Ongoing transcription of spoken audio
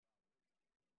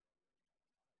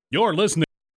You're listening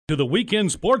to the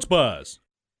Weekend Sports Buzz.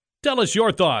 Tell us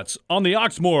your thoughts on the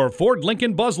Oxmoor Ford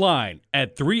Lincoln Buzz Line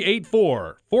at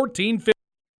 384-1450.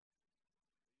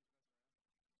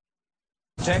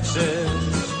 Texas,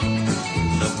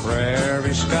 the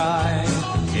prairie sky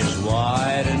is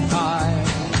wide and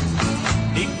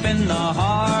high, deep in the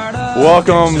heart of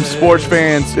Welcome, Texas. sports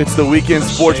fans. It's the Weekend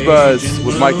Sports Buzz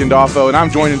with Mike Gandolfo, and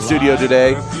I'm joined in studio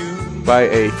today by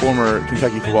a former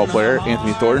Kentucky football player,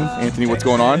 Anthony Thornton. Anthony, what's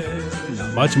going on?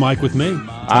 Much, Mike, with me.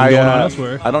 I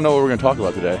elsewhere. don't know what we're going to talk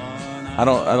about today. I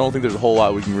don't think there's a whole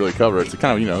lot we can really cover. It's a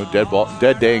kind of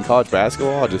dead day in college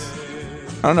basketball. I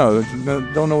don't know.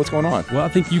 Don't know what's going on. Well, I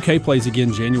think UK plays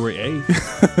again January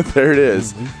 8th. There it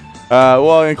is.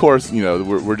 Well, and of course,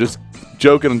 we're just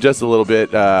joking just a little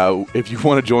bit. If you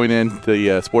want to join in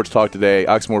the sports talk today,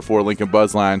 Oxmoor Ford Lincoln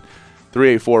Buzz Line,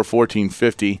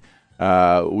 384-1450.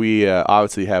 We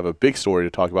obviously have a big story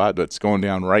to talk about that's going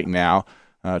down right now.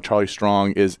 Charlie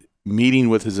Strong is meeting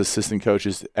with his assistant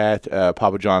coaches at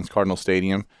Papa John's Cardinal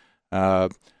Stadium,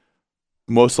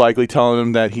 most likely telling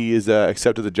them that he is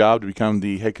accepted the job to become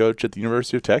the head coach at the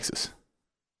University of Texas.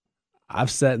 I've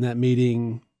sat in that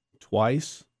meeting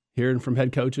twice, hearing from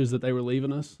head coaches that they were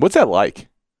leaving us. What's that like?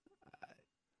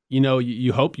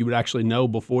 You hope you would actually know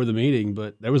before the meeting,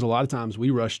 but there was a lot of times we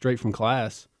rushed straight from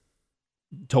class,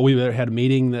 told we had a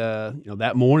meeting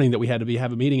that morning, that we had to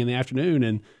have a meeting in the afternoon,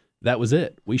 and that was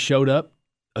it. We showed up,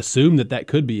 assumed that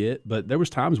could be it, but there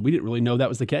was times we didn't really know that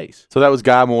was the case. So that was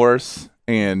Guy Morris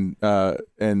and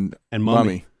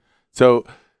Mummy. So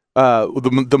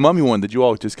the Mummy one, did you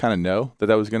all just kind of know that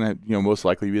was going to most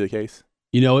likely be the case?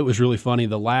 It was really funny.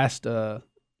 The last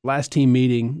team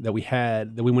meeting that we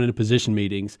had, that we went into position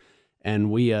meetings, and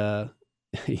we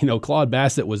Claude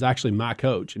Bassett was actually my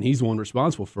coach, and he's the one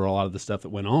responsible for a lot of the stuff that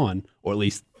went on, or at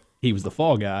least he was the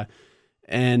fall guy.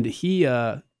 And he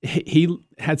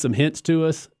had some hints to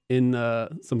us in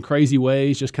some crazy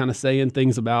ways, just kind of saying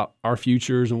things about our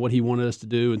futures and what he wanted us to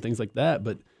do and things like that.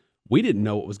 But we didn't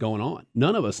know what was going on.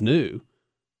 None of us knew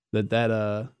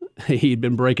that he'd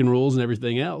been breaking rules and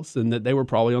everything else, and that they were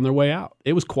probably on their way out.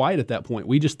 It was quiet at that point.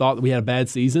 We just thought that we had a bad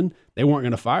season. They weren't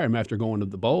going to fire him after going to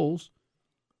the bowls.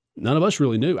 None of us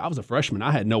really knew. I was a freshman.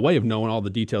 I had no way of knowing all the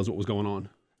details of what was going on.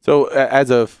 So as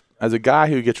a guy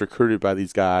who gets recruited by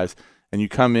these guys, and you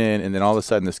come in, and then all of a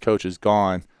sudden this coach is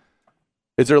gone,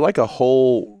 is there like a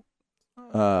whole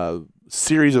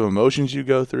series of emotions you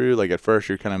go through? Like at first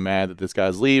you're kind of mad that this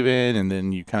guy's leaving, and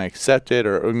then you kind of accept it,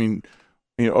 or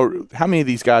how many of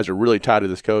these guys are really tied to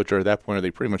this coach, or at that point are they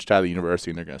pretty much tied to the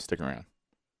university and they're going to stick around?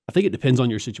 I think it depends on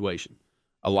your situation.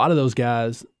 A lot of those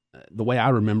guys, the way I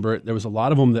remember it, there was a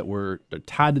lot of them that were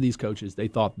tied to these coaches. They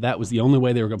thought that was the only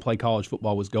way they were going to play college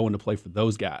football, was going to play for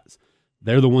those guys.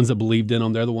 They're the ones that believed in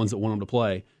them. They're the ones that want them to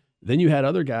play. Then you had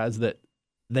other guys that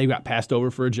they got passed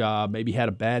over for a job, maybe had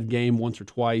a bad game once or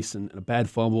twice and a bad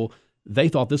fumble. They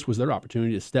thought this was their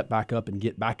opportunity to step back up and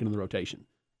get back into the rotation.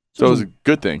 So it was a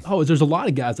good thing. Oh, there's a lot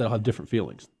of guys that have different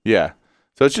feelings. Yeah.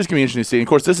 So it's just going to be interesting to see. And of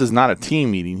course, this is not a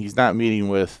team meeting. He's not meeting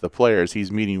with the players.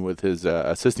 He's meeting with his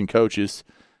assistant coaches.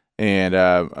 And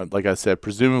like I said,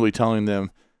 presumably telling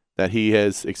them that he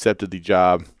has accepted the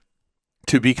job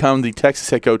to become the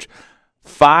Texas head coach.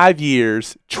 5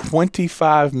 years,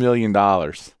 $25 million.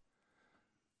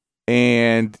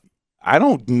 And I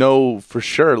don't know for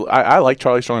sure. I like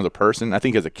Charlie Strong as a person. I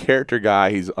think as a character guy,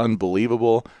 he's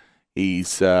unbelievable.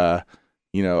 He's,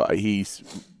 he's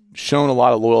shown a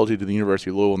lot of loyalty to the University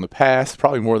of Louisville in the past,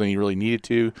 probably more than he really needed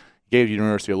to. He gave the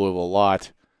University of Louisville a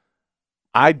lot.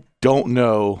 I don't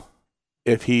know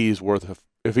if he's a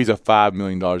 $5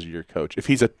 million a year coach. If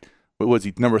he's what was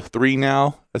he, number 3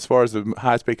 now as far as the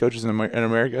highest paid coaches in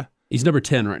America? He's number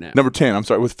 10 right now. Number 10, I'm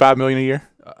sorry, with $5 million a year?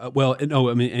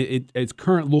 It's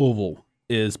current Louisville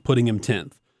is putting him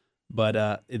 10th.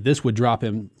 But this would drop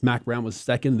him. Mac Brown was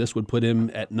 2nd. This would put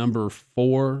him at number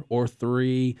 4 or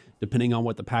 3, depending on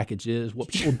what the package is. What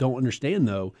people don't understand,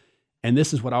 though, and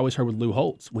this is what I always heard with Lou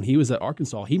Holtz, when he was at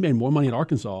Arkansas, he made more money at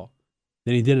Arkansas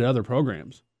than he did at other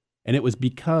programs. And it was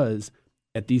because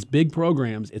at these big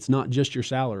programs, it's not just your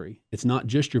salary. It's not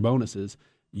just your bonuses.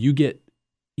 You get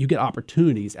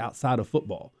opportunities outside of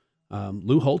football.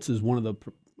 Lou Holtz is one of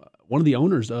the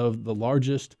owners of the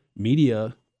largest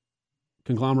media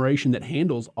conglomeration that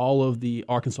handles all of the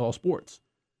Arkansas sports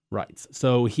rights.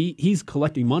 So he's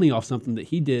collecting money off something that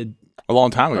he did a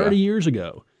long time ago, 30 years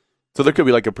ago. So there could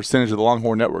be like a percentage of the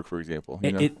Longhorn Network, for example.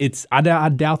 I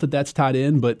doubt that that's tied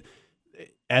in, but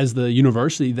as the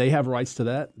university, they have rights to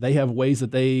that. They have ways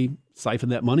that they siphon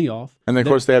that money off. And then, of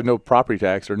course, they have no property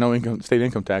tax or no state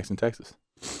income tax in Texas.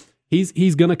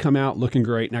 he's going to come out looking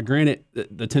great. Now, granted,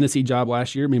 the Tennessee job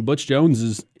last year, I mean, Butch Jones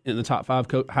is in the top 5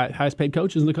 highest paid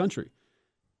coaches in the country.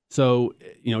 So,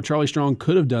 Charlie Strong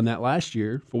could have done that last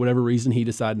year. For whatever reason, he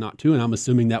decided not to, and I'm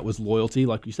assuming that was loyalty,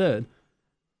 like you said.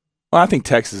 Well, I think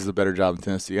Texas is a better job than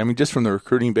Tennessee. I mean, just from the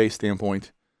recruiting base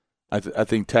standpoint, I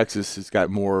think Texas has got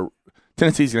more.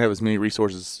 Tennessee's going to have as many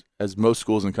resources as most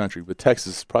schools in the country, but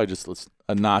Texas is probably just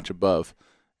a notch above.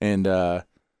 And,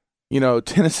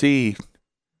 Tennessee,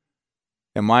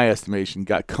 in my estimation,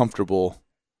 got comfortable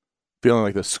feeling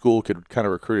like the school could kind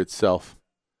of recruit itself.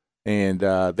 And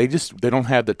they don't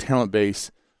have the talent base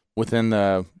within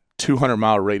the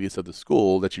 200-mile radius of the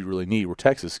school that you really need, where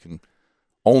Texas can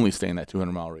only stay in that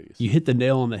 200-mile radius. You hit the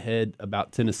nail on the head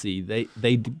about Tennessee.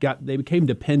 They became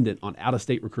dependent on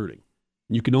out-of-state recruiting.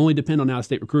 You can only depend on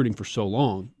out-of-state recruiting for so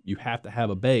long. You have to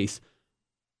have a base,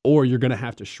 or you're going to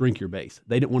have to shrink your base.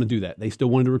 They didn't want to do that. They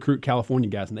still wanted to recruit California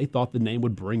guys, and they thought the name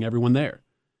would bring everyone there.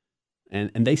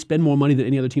 And they spend more money than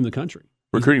any other team in the country.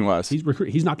 Recruiting-wise, he's not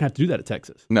going to have to do that at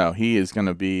Texas. No, he is going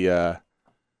to be.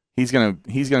 He's going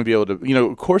to be able to.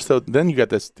 Of course, though. Then you got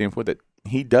this standpoint that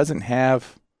he doesn't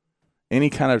have any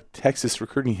kind of Texas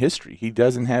recruiting history. He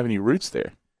doesn't have any roots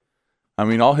there. I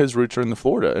mean, all his roots are in the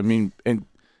Florida. I mean, and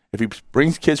if he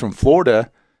brings kids from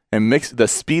Florida and mix the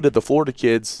speed of the Florida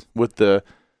kids with the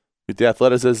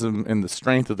athleticism and the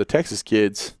strength of the Texas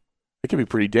kids, it could be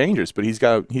pretty dangerous. But he's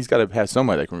got to have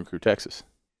somebody that can recruit Texas.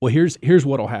 Well, here's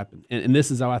what'll happen, and this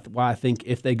is why I think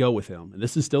if they go with him, and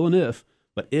this is still an if,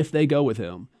 but if they go with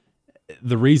him,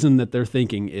 the reason that they're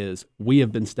thinking is we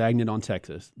have been stagnant on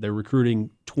Texas. They're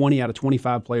recruiting 20 out of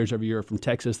 25 players every year from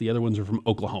Texas. The other ones are from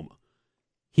Oklahoma.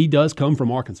 He does come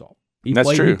from Arkansas.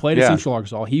 That's true. He played at Central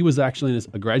Arkansas. He was actually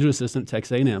a graduate assistant at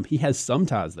Texas A&M. He has some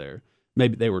ties there.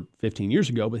 Maybe they were 15 years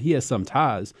ago, but he has some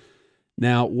ties.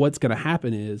 Now, what's going to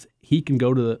happen is he can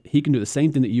do the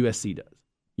same thing that USC does.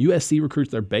 USC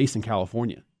recruits their base in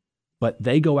California, but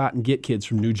they go out and get kids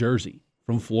from New Jersey,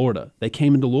 from Florida. They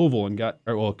came into Louisville and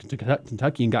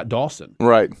Kentucky and got Dawson.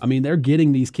 Right. I mean, they're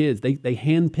getting these kids. They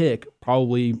handpick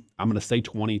probably, I'm going to say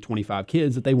 20, 25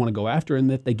 kids that they want to go after,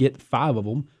 and if they get 5 of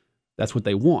them, that's what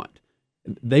they want.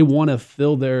 They want to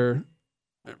fill their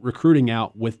recruiting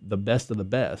out with the best of the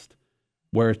best,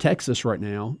 where Texas right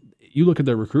now, you look at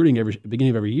their recruiting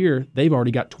beginning of every year, they've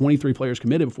already got 23 players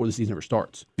committed before the season ever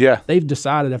starts. Yeah. They've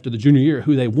decided after the junior year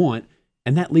who they want,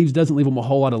 and that doesn't leave them a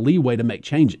whole lot of leeway to make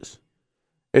changes.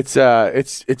 It's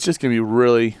just going to be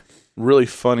really, really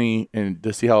funny and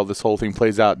to see how this whole thing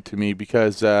plays out to me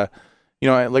because, like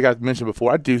I mentioned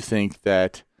before, I do think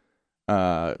that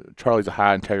Charlie's a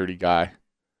high integrity guy.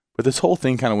 But this whole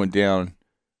thing kind of went down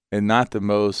in not the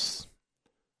most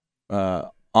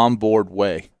on board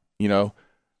way,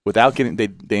 Without getting,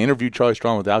 they interviewed Charlie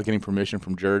Strong without getting permission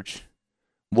from Jurich.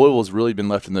 Louisville's really been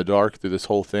left in the dark through this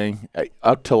whole thing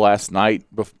up to last night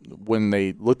when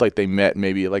they looked like they met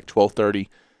maybe at like 12:30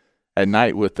 at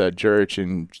night with Jurich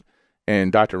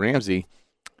and Dr. Ramsey.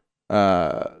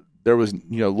 There was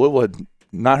Louisville had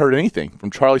not heard anything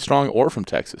from Charlie Strong or from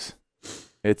Texas.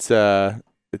 It's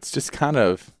just kind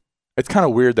of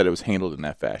weird that it was handled in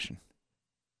that fashion.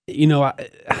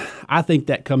 I think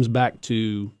that comes back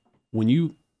to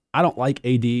I don't like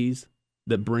ADs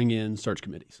that bring in search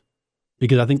committees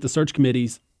because I think the search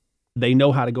committees, they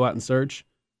know how to go out and search,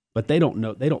 but they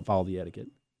don't follow the etiquette.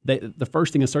 The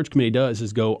first thing a search committee does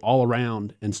is go all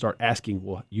around and start asking,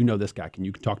 well, this guy, can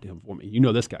you talk to him for me?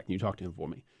 This guy, can you talk to him for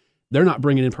me? They're not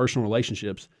bringing in personal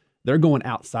relationships. They're going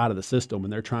outside of the system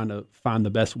and they're trying to find the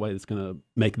best way that's going to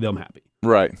make them happy.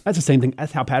 Right. That's the same thing.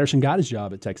 That's how Patterson got his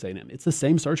job at Texas A&M. It's the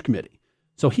same search committee.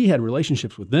 So he had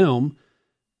relationships with them.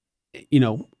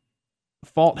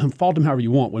 Fault him however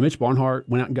you want. When Mitch Barnhart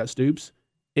went out and got Stoops,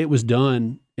 it was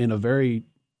done in a very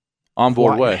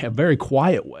on-board way. A very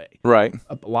quiet way. Right.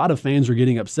 A lot of fans were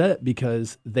getting upset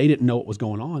because they didn't know what was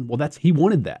going on. Well, he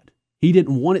wanted that. He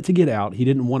didn't want it to get out. He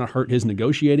didn't want to hurt his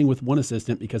negotiating with one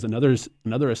assistant because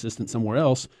another assistant somewhere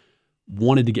else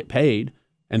wanted to get paid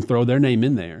and throw their name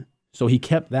in there. So he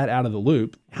kept that out of the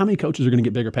loop. How many coaches are going to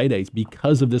get bigger paydays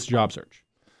because of this job search?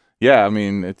 Yeah, I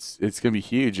mean, it's going to be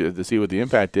huge to see what the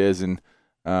impact is. And,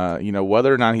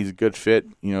 whether or not he's a good fit,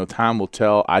 time will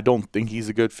tell. I don't think he's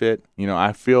a good fit.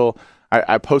 I feel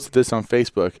I posted this on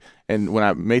Facebook, and when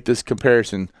I make this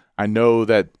comparison, I know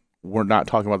that we're not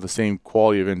talking about the same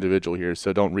quality of individual here,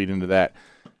 so don't read into that.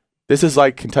 This is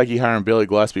like Kentucky hiring Billy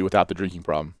Gillespie without the drinking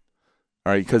problem,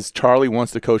 all right, because Charlie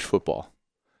wants to coach football.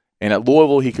 And at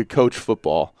Louisville, he could coach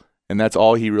football, and that's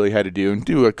all he really had to do, and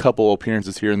do a couple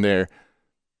appearances here and there.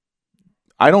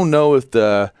 I don't know if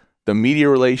the media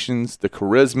relations, the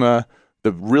charisma,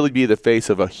 really be the face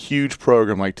of a huge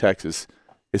program like Texas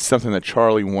is something that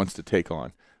Charlie wants to take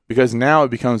on, because now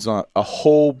it becomes a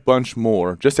whole bunch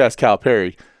more, just ask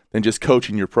Calipari, than just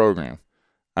coaching your program.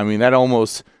 I mean, that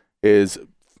almost is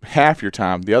half your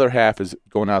time. The other half is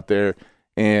going out there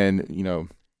and,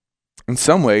 in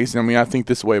some ways, I mean, I think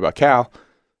this way about Cal,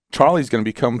 Charlie's going to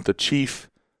become the chief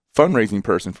fundraising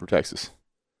person for Texas.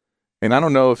 And I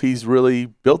don't know if he's really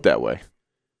built that way.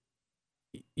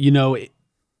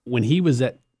 When he was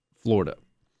at Florida,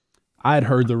 I had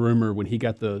heard the rumor when he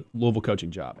got the Louisville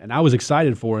coaching job, and I was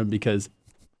excited for him because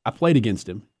I played against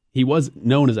him. He was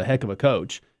known as a heck of a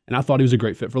coach, and I thought he was a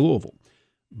great fit for Louisville.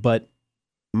 But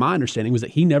my understanding was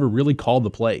that he never really called the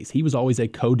plays. He was always a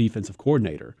co-defensive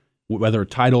coordinator, whether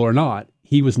title or not.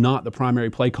 He was not the primary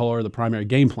play caller or the primary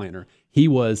game planner. He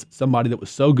was somebody that was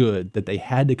so good that they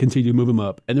had to continue to move him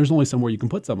up, and there's only somewhere you can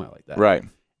put somebody like that. Right.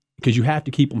 Because you have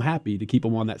to keep them happy, to keep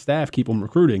them on that staff, keep them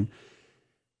recruiting.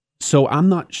 So I'm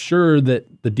not sure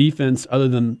that the defense, other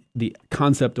than the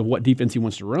concept of what defense he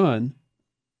wants to run,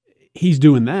 he's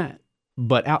doing that.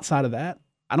 But outside of that,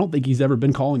 I don't think he's ever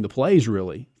been calling the plays,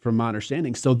 really, from my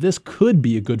understanding. So this could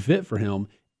be a good fit for him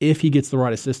if he gets the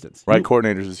right assistance. Right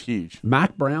coordinators is huge.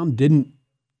 Mac Brown didn't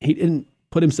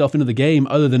put himself into the game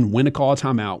other than when to call a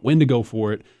timeout, when to go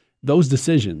for it. Those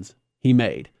decisions he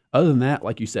made. Other than that,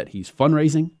 like you said, he's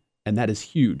fundraising, and that is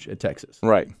huge at Texas.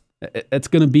 Right. It's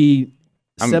going to be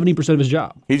 70% of his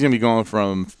job. He's going to be going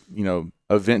from,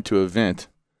 event to event,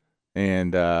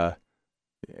 and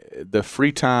the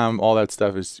free time, all that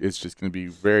stuff is just going to be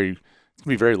very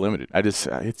limited.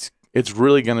 It's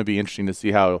really going to be interesting to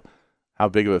see how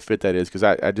big of a fit that is, because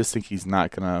I just think he's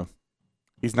not going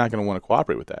to want to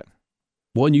cooperate with that.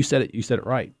 Well, and you said it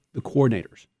right. The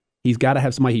coordinators. He's got to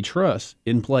have somebody he trusts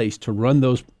in place to run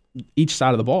those each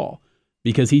side of the ball,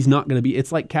 because he's not going to be.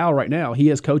 It's like Cal right now. He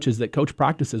has coaches that coach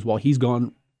practices while he's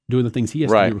gone doing the things he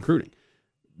has to do recruiting.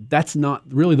 That's not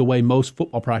really the way most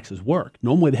football practices work.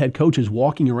 Normally, the head coach is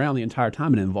walking around the entire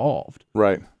time and involved.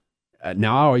 Right.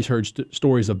 Now, I always heard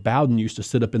stories of Bowden used to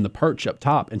sit up in the perch up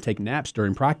top and take naps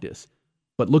during practice.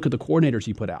 But look at the coordinators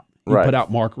he put out. He put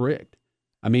out Mark Richt.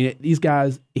 I mean, these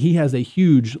guys, he has a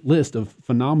huge list of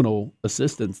phenomenal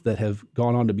assistants that have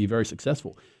gone on to be very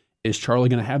successful. Is Charlie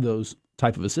going to have those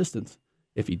type of assistants?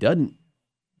 If he doesn't,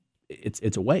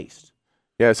 it's a waste.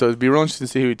 Yeah, so it'd be real interesting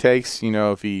to see who he takes.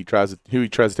 If he tries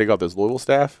to take off this Louisville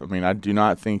staff. I mean, I do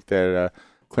not think that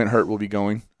Clint Hurt will be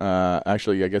going.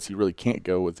 Actually, I guess he really can't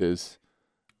go with his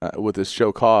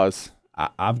show cause.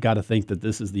 I've got to think that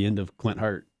this is the end of Clint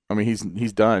Hurt. I mean,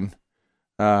 he's done.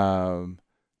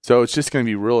 So it's just going to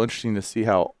be real interesting to see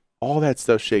how all that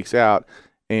stuff shakes out.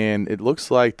 And it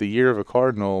looks like the year of a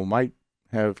Cardinal might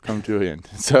have come to an end.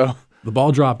 So the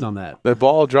ball dropped on that. The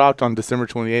ball dropped on December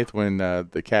 28th when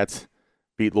the Cats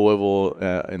beat Louisville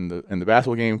in the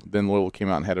basketball game. Then Louisville came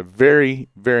out and had a very,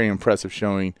 very impressive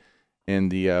showing in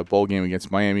the bowl game against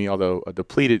Miami, although a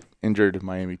depleted, injured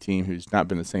Miami team who's not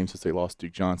been the same since they lost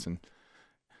Duke Johnson.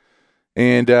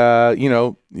 And,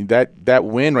 that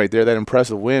win right there, that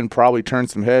impressive win, probably turned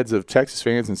some heads of Texas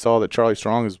fans and saw that Charlie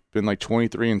Strong has been like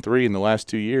 23-3 in the last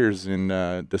 2 years.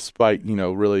 And despite,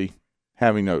 really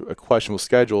having a questionable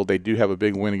schedule, they do have a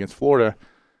big win against Florida.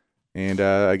 And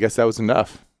I guess that was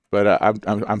enough. But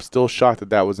I'm still shocked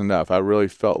that was enough. I really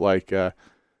felt like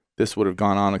this would have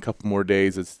gone on a couple more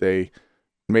days as they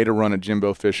made a run at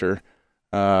Jimbo Fisher.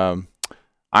 I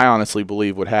honestly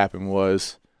believe what happened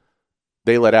was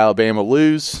they let Alabama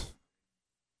lose.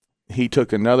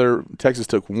 Texas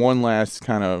took one last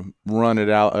kind of run at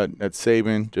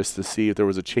Saban just to see if there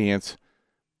was a chance.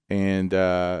 And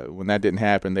when that didn't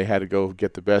happen, they had to go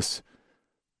get the best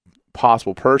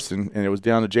possible person. And it was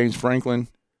down to James Franklin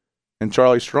and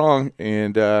Charlie Strong.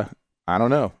 And I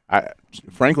don't know.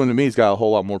 Franklin, to me, has got a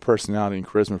whole lot more personality and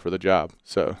charisma for the job.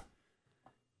 So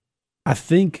I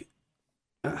think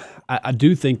I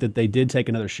do think that they did take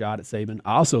another shot at Saban.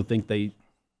 I also think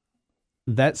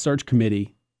that search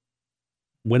committee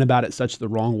went about it such the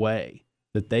wrong way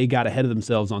that they got ahead of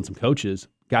themselves on some coaches,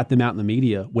 got them out in the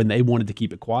media when they wanted to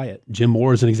keep it quiet. Jim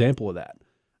Moore is an example of that.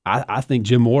 I think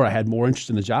Jim Moore had more interest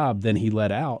in the job than he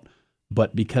let out,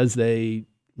 but because they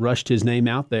rushed his name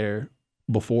out there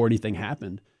before anything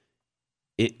happened,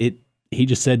 he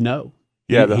just said no.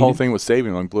 Yeah, the whole thing with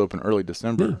Saban blew up in early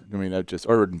December. Yeah. I mean,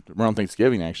 or around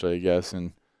Thanksgiving, actually, I guess.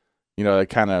 And, that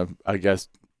kind of, I guess,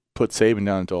 put Saban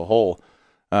down into a hole.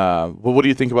 Well, what do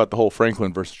you think about the whole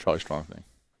Franklin versus Charlie Strong thing?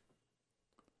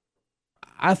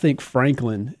 I think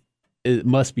Franklin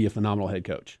must be a phenomenal head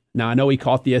coach. Now, I know he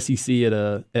caught the SEC at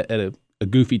a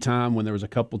goofy time when there was a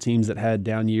couple teams that had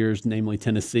down years, namely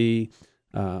Tennessee.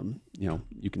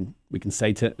 We can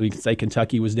say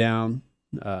Kentucky was down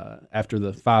after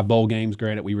the 5 bowl games.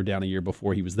 Granted, we were down a year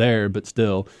before he was there, but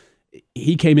still,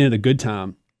 he came in at a good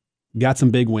time, got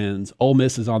some big wins. Ole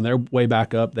Miss is on their way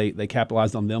back up. They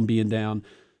capitalized on them being down.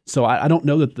 So I don't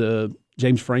know that the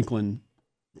James Franklin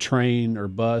train or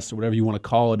bus or whatever you want to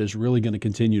call it is really going to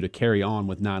continue to carry on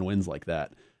with 9 wins like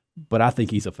that. But I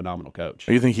think he's a phenomenal coach.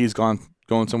 You think he's going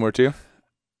somewhere too?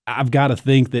 I've got to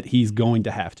think that he's going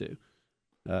to have to.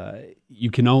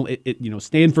 You can only,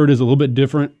 Stanford is a little bit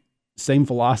different, same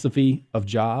philosophy of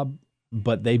job,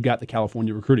 but they've got the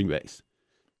California recruiting base.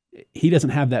 He doesn't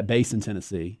have that base in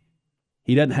Tennessee.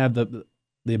 He doesn't have the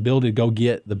ability to go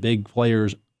get the big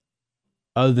players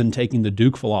other than taking the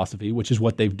Duke philosophy, which is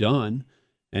what they've done,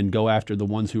 and go after the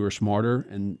ones who are smarter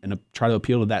and try to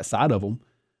appeal to that side of them.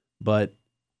 But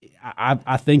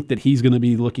I think that he's going to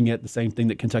be looking at the same thing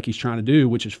that Kentucky's trying to do,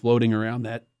 which is floating around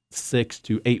that 6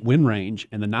 to 8 win range,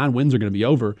 and the 9 wins are going to be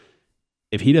over.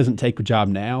 If he doesn't take a job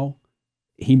now,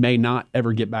 he may not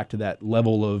ever get back to that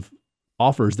level of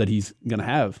offers that he's going to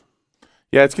have.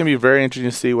 Yeah, it's going to be very interesting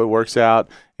to see what works out.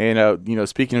 And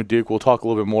speaking of Duke, we'll talk a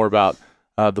little bit more about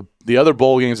the other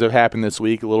bowl games that have happened this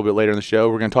week a little bit later in the show.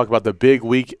 We're going to talk about the big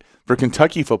week for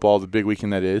Kentucky football, the big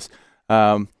weekend that is.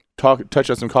 Touch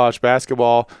on some college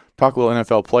basketball, talk a little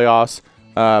NFL playoffs.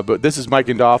 But this is Mike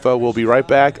and Dafa. We'll be right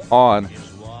back on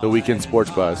the Weekend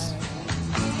Sports Buzz.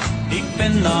 Deep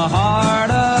in the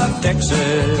heart of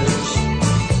Texas,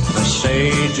 the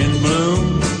sage in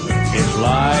bloom is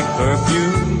like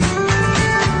perfume.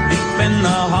 Deep in the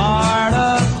heart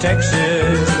of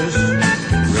Texas,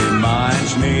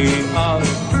 reminds me of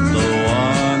the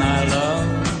one I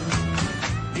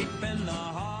love. Deep in the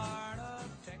heart of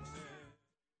Texas.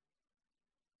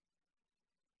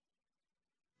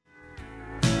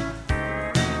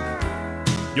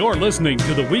 You're listening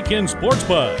to the Weekend Sports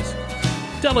Buzz.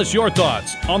 Tell us your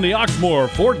thoughts on the Oxmoor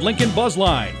Ford Lincoln Buzz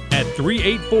Line at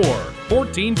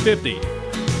 384-1450.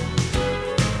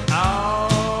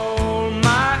 All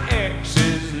my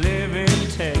exes live in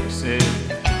Texas.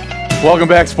 Welcome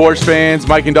back, sports fans.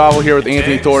 Mike and Dafa here with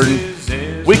Anthony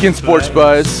Thornton. Weekend Sports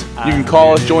Buzz. You can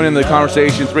call us, join in the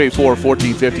conversation,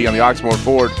 384-1450 on the Oxmoor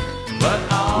Ford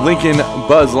Lincoln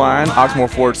Buzz Line. Oxmoor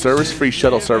Ford service, free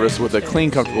shuttle service with a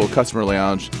clean, comfortable customer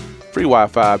lounge, free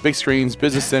Wi-Fi, big screens,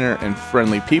 business center, and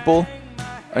friendly people.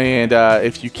 And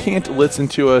if you can't listen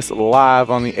to us live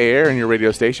on the air in your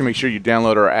radio station, make sure you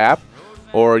download our app,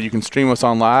 or you can stream us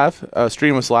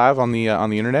live on the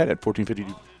internet at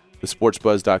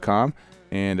 1450thesportsbuzz.com.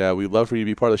 And we'd love for you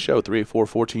to be part of the show,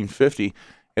 384-1450.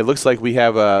 It looks like we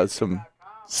have some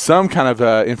kind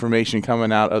of information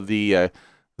coming out of the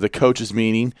coaches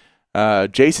meeting.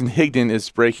 Jason Higdon is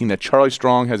breaking that Charlie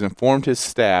Strong has informed his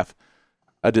staff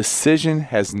a decision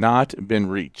has not been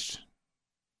reached.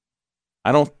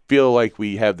 I don't feel like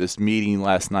we have this meeting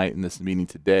last night and this meeting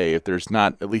today if there's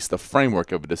not at least the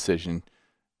framework of a decision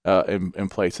in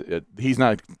place. He's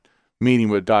not meeting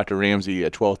with Dr. Ramsey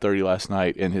at 12:30 last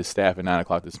night and his staff at 9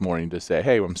 o'clock this morning to say,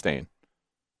 hey, I'm staying.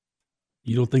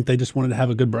 You don't think they just wanted to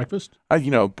have a good breakfast?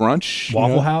 Brunch.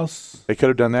 Waffle House? They could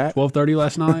have done that. 12:30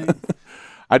 last night?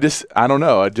 I don't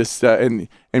know. And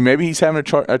maybe he's having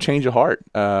a change of heart.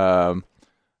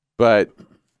 But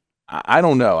I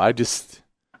don't know. I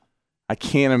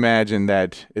can't imagine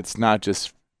that it's not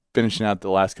just finishing out the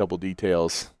last couple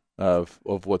details of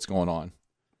what's going on.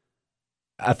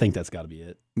 I think that's got to be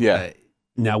it. Yeah.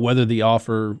 Now, whether the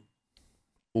offer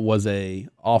was a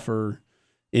offer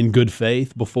in good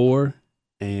faith before,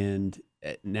 and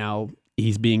now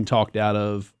he's being talked out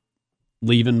of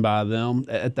leaving by them,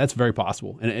 that's very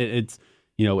possible. And it's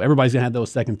everybody's gonna have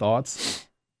those second thoughts.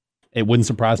 It wouldn't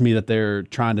surprise me that they're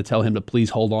trying to tell him to please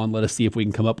hold on, let us see if we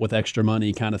can come up with extra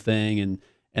money, kind of thing,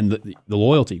 and the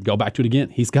loyalty. Go back to it again.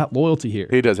 He's got loyalty here.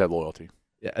 He does have loyalty.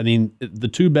 I mean, the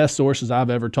two best sources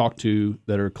I've ever talked to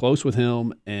that are close with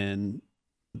him and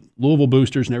Louisville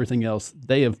boosters and everything else,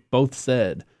 they have both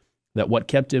said that what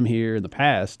kept him here in the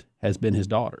past has been his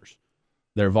daughters.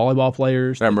 They're volleyball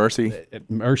players. At Mercy.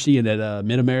 At Mercy and at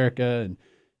Mid-America, and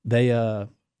they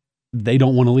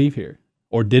don't want to leave here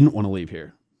or didn't want to leave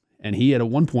here. And he at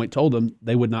one point told them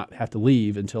they would not have to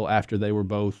leave until after they were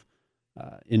both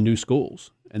in new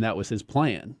schools, and that was his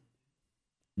plan.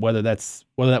 Whether that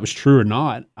was true or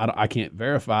not, I can't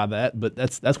verify that, but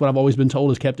that's what I've always been told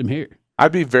has kept him here.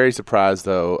 I'd be very surprised,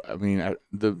 though. I mean,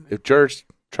 if George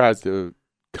tries to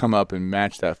come up and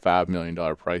match that $5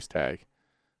 million price tag,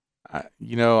 I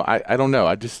don't know.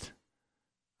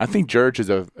 I think George is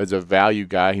a value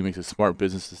guy. He makes a smart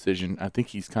business decision. I think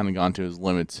he's kind of gone to his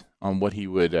limits on what he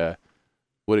would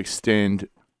extend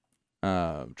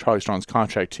Charlie Strong's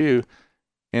contract to.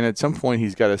 And at some point,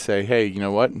 he's got to say, hey, you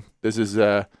know what? This is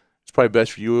it's probably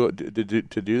best for you to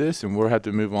do this, and we'll have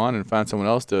to move on and find someone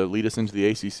else to lead us into the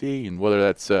ACC, and whether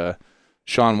that's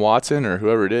Sean Watson or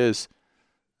whoever it is,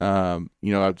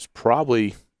 it's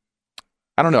probably,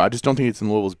 I don't know. I just don't think it's in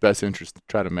Louisville's best interest to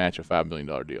try to match a $5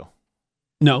 million deal.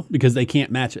 No, because they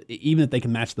can't match it. Even if they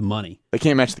can match the money, they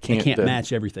can't match they can't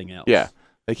match everything else. Yeah,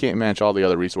 they can't match all the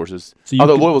other resources.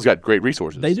 Although Louisville's got great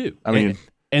resources. They do. I mean,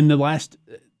 and the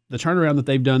turnaround that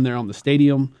they've done there on the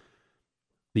stadium,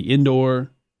 the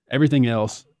indoor, everything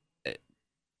else.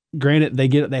 Granted,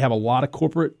 they have a lot of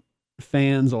corporate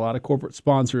fans, a lot of corporate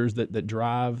sponsors that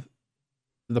drive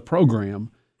the program,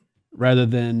 rather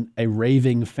than a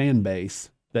raving fan base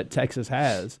that Texas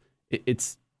has.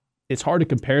 It's hard to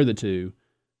compare the two,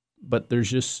 but there's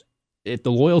just, if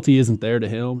the loyalty isn't there to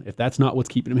him, if that's not what's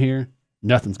keeping him here,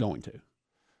 nothing's going to.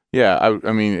 Yeah,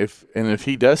 I mean, if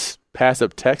he does pass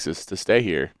up Texas to stay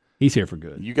here, he's here for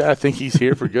good. You gotta think he's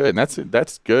here for good, and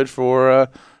that's good for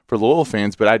Louisville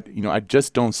fans. But I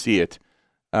just don't see it.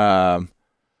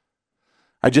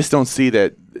 I just don't see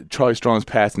that Charlie Strong's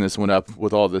passing this one up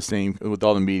with all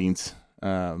the meetings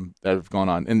that have gone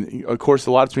on, and of course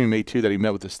a lot's being made too that he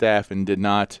met with the staff and did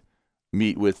not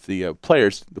meet with the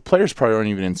players. The players probably aren't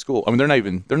even in school. I mean, they're not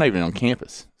even on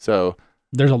campus. So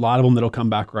there's a lot of them that'll come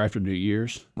back right after 2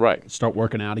 years, right? Start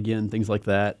working out again, things like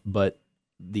that. But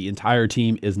the entire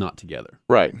team is not together,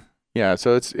 right? Yeah.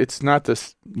 So it's not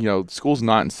this. School's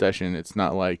not in session. It's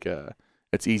not like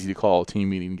it's easy to call a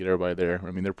team meeting and get everybody there.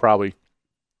 I mean, there are probably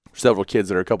several kids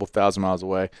that are a couple thousand miles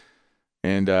away,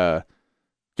 and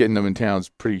getting them in town is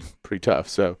pretty tough.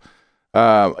 So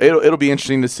it'll be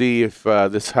interesting to see if how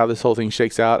this whole thing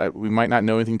shakes out. We might not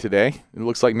know anything today. It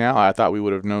looks like now. I thought we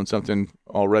would have known something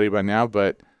already by now,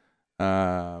 but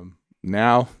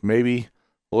now maybe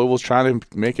Louisville's trying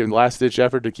to make a last-ditch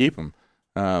effort to keep him.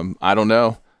 I don't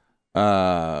know,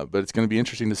 but it's going to be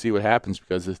interesting to see what happens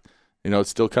because it's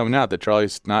still coming out that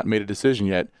Charlie's not made a decision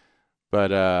yet.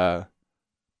 But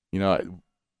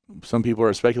some people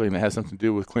are speculating that has something to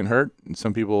do with Clint Hurt, and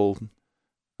some people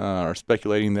are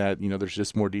speculating that there's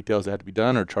just more details that have to be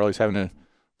done, or Charlie's having a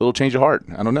little change of heart.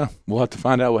 I don't know. We'll have to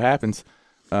find out what happens.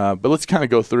 But let's kind of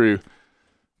go through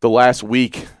the last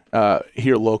week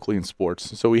here locally in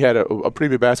sports. So we had a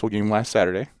pretty big basketball game last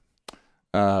Saturday.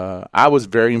 I was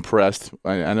very impressed.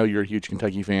 I know you're a huge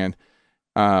Kentucky fan.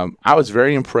 I was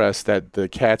very impressed that the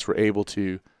Cats were able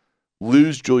to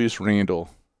lose Julius Randle,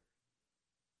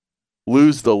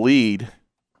 lose the lead,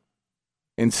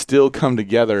 and still come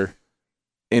together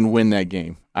and win that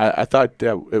game. I thought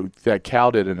that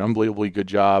Cal did an unbelievably good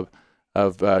job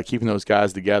of keeping those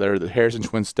guys together. The Harrison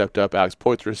twins stepped up. Alex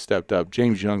Poitras stepped up.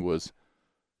 James Young was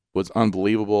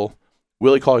unbelievable.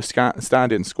 Willie Cauley-Stein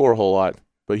didn't score a whole lot,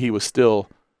 but he was still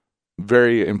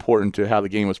very important to how the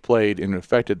game was played and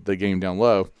affected the game down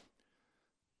low.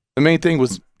 The main thing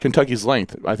was Kentucky's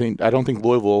length. I don't think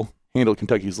Louisville handled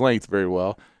Kentucky's length very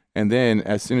well. And then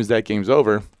as soon as that game's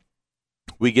over,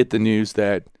 we get the news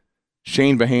that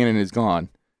Shane Bohannon is gone.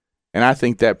 And I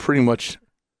think that pretty much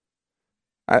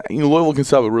Louisville can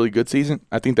still have a really good season.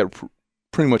 I think that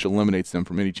pretty much eliminates them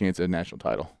from any chance at a national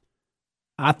title.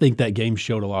 I think that game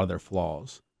showed a lot of their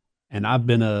flaws. And I've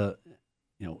been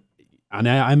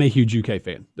I'm a huge UK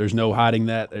fan. There's no hiding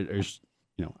that.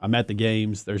 I'm at the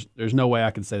games. There's no way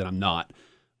I can say that I'm not.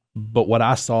 But what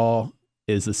I saw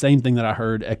is the same thing that I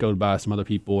heard echoed by some other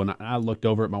people. And I looked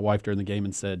over at my wife during the game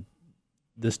and said,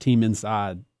 this team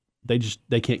inside, they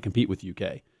can't compete with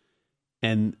UK.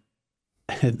 And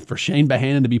for Shane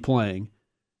Bohannon to be playing,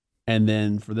 and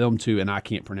then for them to, and I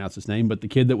can't pronounce his name, but the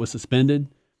kid that was suspended,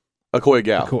 Okoye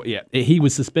Gal. Yeah, he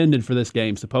was suspended for this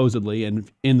game supposedly, and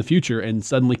in the future, and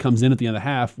suddenly comes in at the end of the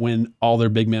half when all their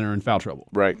big men are in foul trouble.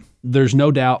 Right. There's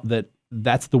no doubt that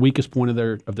that's the weakest point of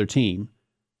their team.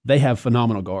 They have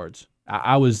phenomenal guards.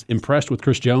 I was impressed with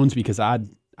Chris Jones because I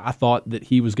thought that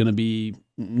he was going to be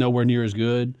nowhere near as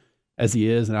good as he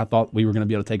is, and I thought we were going to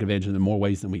be able to take advantage of him in more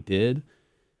ways than we did.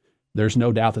 There's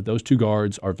no doubt that those two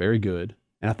guards are very good.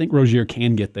 And I think Rozier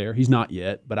can get there. He's not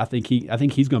yet, but I think he's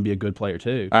going to be a good player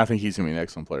too. I think he's going to be an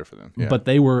excellent player for them. Yeah. But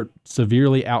they were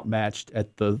severely outmatched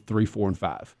at the 3, 4, and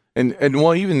 5. And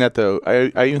well, even that though,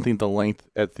 I even think the length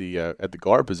at the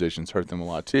guard positions hurt them a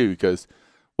lot too, because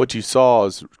what you saw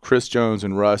is Chris Jones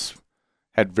and Russ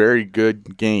had very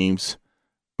good games,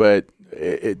 but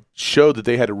it showed that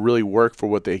they had to really work for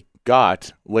what they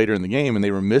got later in the game, and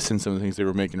they were missing some of the things they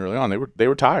were making early on. They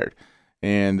were tired,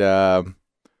 and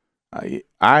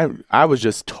I was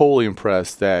just totally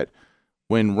impressed that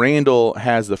when Randall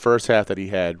has the first half that he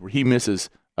had, where he misses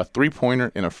a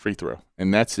 3-pointer and a free throw,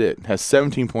 and that's it. Has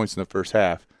 17 points in the first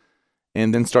half,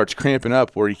 and then starts cramping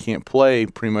up where he can't play.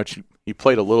 Pretty much, He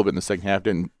played a little bit in the second half.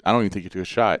 I don't even think he took a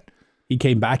shot. He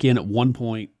came back in at one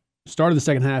point, started the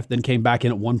second half, then came back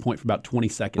in at one point for about 20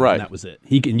 seconds, right. and that was it.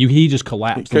 He just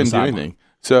collapsed. He couldn't do anything.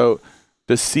 So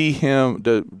to see him,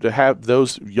 to have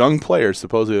those young players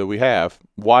supposedly that we have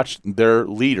watch their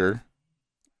leader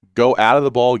go out of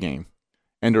the ball game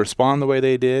and to respond the way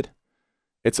they did,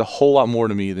 it's a whole lot more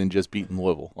to me than just beating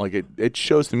Louisville. Like it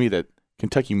shows to me that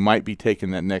Kentucky might be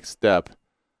taking that next step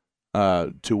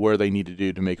to where they need to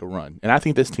do to make a run. And I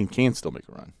think this team can still make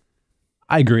a run.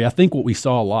 I agree. I think what we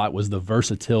saw a lot was the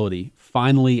versatility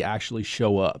finally actually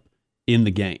show up in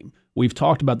the game. We've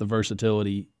talked about the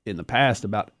versatility in the past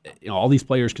about all these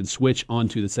players can switch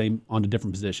onto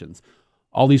different positions.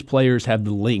 All these players have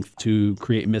the length to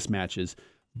create mismatches,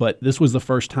 but this was the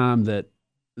first time that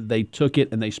they took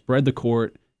it and they spread the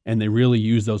court and they really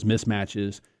used those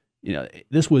mismatches.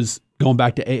 This was going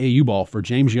back to AAU ball for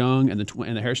James Young and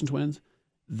the Harrison twins.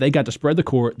 They got to spread the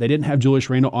court. They didn't have Julius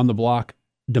Randle on the block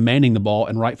demanding the ball,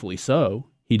 and rightfully so.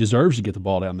 He deserves to get the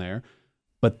ball down there.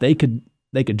 But they could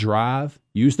drive,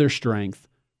 use their strength,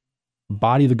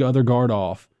 body the other guard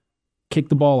off, kick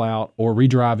the ball out, or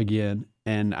redrive again.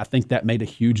 And I think that made a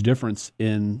huge difference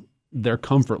in their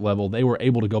comfort level. They were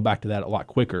able to go back to that a lot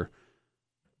quicker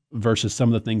versus some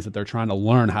of the things that they're trying to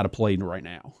learn how to play right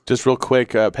now. Just real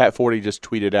quick, Pat Forty just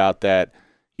tweeted out that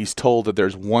he's told that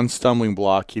there's one stumbling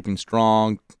block keeping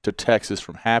Strong to Texas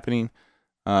from happening,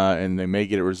 and they may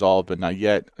get it resolved, but not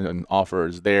yet. An offer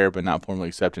is there, but not formally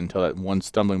accepted until that one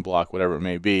stumbling block, whatever it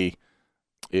may be,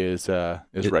 is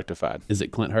rectified. Is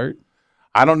it Clint Hurt?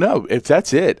 I don't know if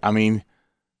that's it. I mean,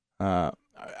 I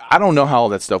don't know how all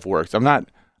that stuff works. I'm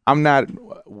not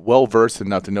well versed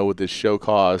enough to know what this show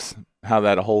cause, how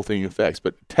that whole thing affects.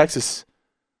 But Texas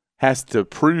has to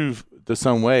prove to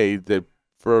some way that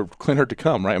for Clint Hurt to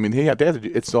come, right? I mean, they have to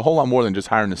do, it's a whole lot more than just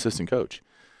hiring an assistant coach.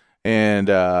 And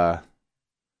I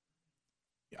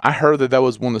heard that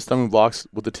was one of the stumbling blocks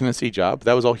with the Tennessee job.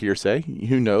 That was all hearsay.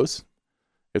 Who knows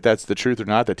if that's the truth or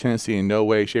not? That Tennessee in no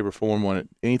way, shape, or form wanted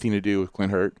anything to do with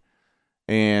Clint Hurt.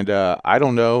 And I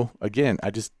don't know. Again,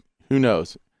 who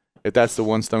knows if that's the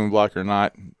one stumbling block or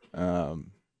not.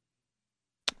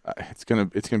 It's gonna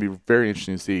be very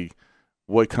interesting to see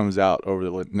what comes out over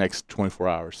the next 24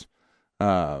 hours.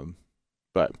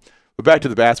 But back to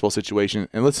the basketball situation,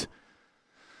 and let's,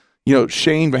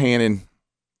 Shane Bohannon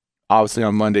obviously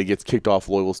on Monday gets kicked off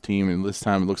Louisville's team, and this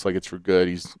time it looks like it's for good.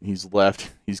 He's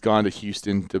left. He's gone to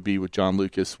Houston to be with John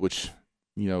Lucas, which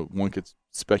one could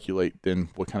speculate then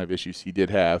what kind of issues he did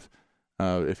have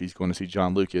if he's going to see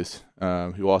John Lucas,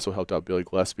 who also helped out Billy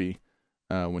Gillespie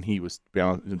when he was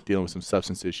dealing with some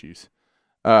substance issues.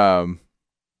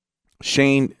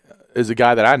 Shane is a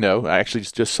guy that I know. I actually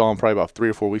just saw him probably about 3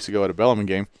 or 4 weeks ago at a Bellarmine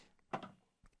game.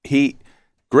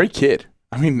 Great kid.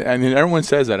 I mean, everyone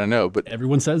says that, I know, but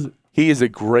everyone says it. He is a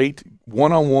great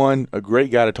one-on-one, a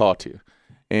great guy to talk to,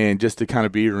 and just to kind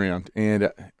of be around. And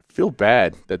I feel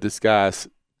bad that this guy's,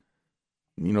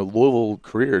 Louisville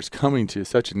career is coming to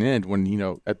such an end when,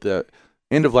 at the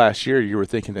end of last year, you were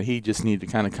thinking that he just needed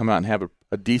to kind of come out and have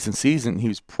a decent season. He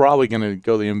was probably going to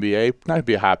go to the NBA, not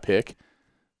be a high pick,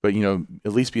 but,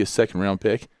 at least be a second-round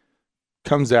pick.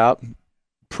 Comes out,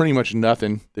 pretty much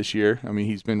nothing this year. I mean,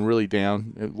 he's been really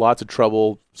down. Lots of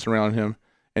trouble surrounding him,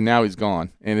 and now he's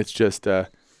gone. And it's just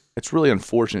it's really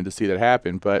unfortunate to see that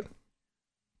happen. But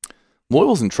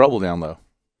Louisville's in trouble down low.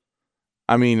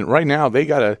 I mean, right now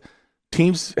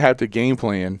teams have to game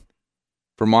plan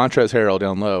for Montrezl Harrell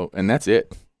down low, and that's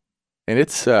it. And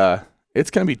it's going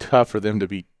to be tough for them to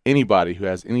beat anybody who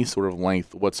has any sort of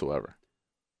length whatsoever.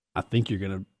 I think you're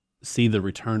going to see the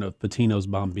return of Patino's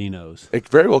Bombinos. It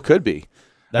very well could be.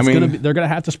 They're going to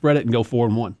have to spread it and go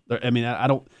 4-1. I mean, I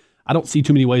don't see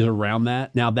too many ways around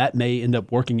that. Now that may end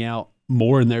up working out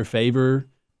more in their favor,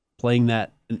 playing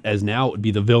that as now it would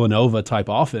be the Villanova type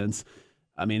offense.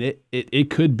 I mean, it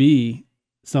could be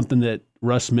something that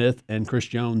Russ Smith and Chris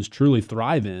Jones truly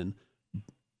thrive in,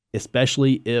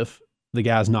 especially if the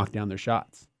guys knock down their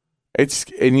shots.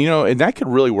 And that could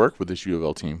really work with this U of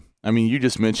L team. I mean, you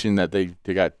just mentioned that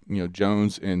they got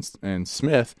Jones and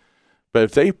Smith. But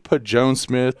if they put Jones,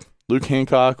 Smith, Luke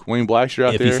Hancock, Wayne Blackshear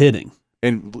out there, if he's hitting,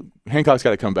 and Hancock's got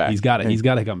to come back, he's got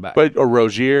to come back. But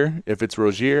Rozier, if it's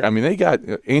Rozier, I mean, they got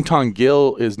Anton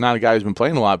Gill is not a guy who's been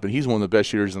playing a lot, but he's one of the best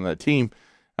shooters on that team.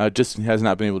 Just has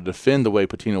not been able to defend the way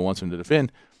Patino wants him to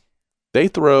defend. They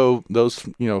throw those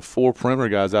 4 perimeter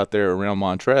guys out there around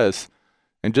Montrez,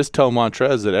 and just tell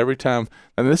Montrez that every time.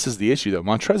 And this is the issue though.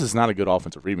 Montrez is not a good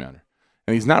offensive rebounder,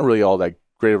 and he's not really all that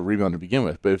great of a rebounder to begin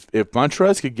with. But if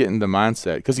Montrez could get in the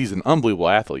mindset, because he's an unbelievable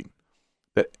athlete,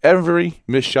 that every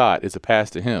missed shot is a pass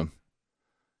to him,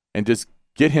 and just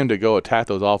get him to go attack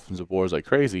those offensive boards like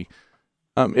crazy,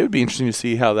 it would be interesting to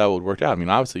see how that would work out. I mean,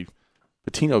 obviously,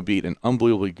 Pitino beat an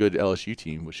unbelievably good LSU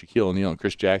team with Shaquille O'Neal and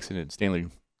Chris Jackson and Stanley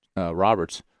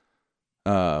Roberts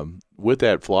with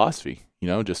that philosophy.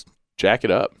 Just jack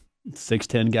it up.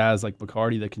 6'10" guys like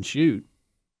McCarty that can shoot.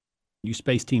 You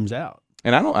space teams out.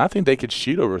 And I think they could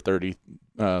shoot over 33%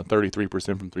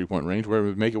 from three-point range where it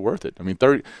would make it worth it. I mean,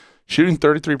 shooting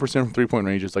 33% from three-point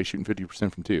range is like shooting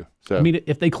 50% from two. So I mean,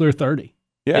 if they clear 30.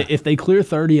 Yeah. If they clear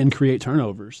 30 and create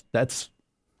turnovers, that's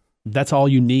all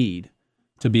you need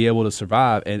to be able to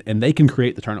survive, and they can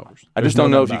create the turnovers. I just don't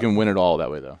know if you can win it all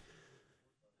that way, though.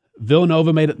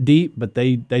 Villanova made it deep, but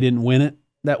they didn't win it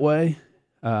that way.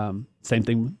 Same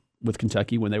thing with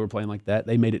Kentucky when they were playing like that.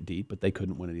 They made it deep, but they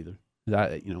couldn't win it either.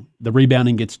 The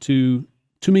rebounding gets too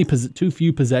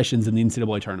few possessions in the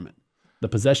NCAA tournament. The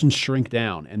possessions shrink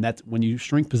down, and that's when you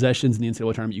shrink possessions in the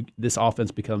NCAA tournament, this offense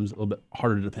becomes a little bit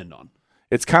harder to depend on.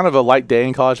 It's kind of a light day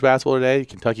in college basketball today.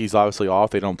 Kentucky's obviously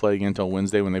off. They don't play again until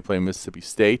Wednesday when they play Mississippi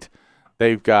State.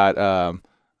 They've got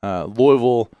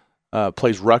Louisville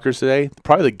plays Rutgers today.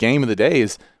 Probably the game of the day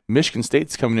is Michigan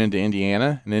State's coming into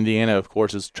Indiana, and Indiana, of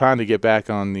course, is trying to get back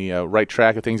on the right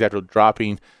track of things after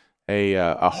dropping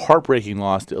a heartbreaking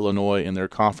loss to Illinois in their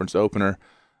conference opener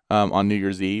on New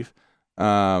Year's Eve.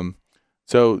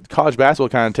 So college basketball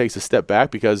kind of takes a step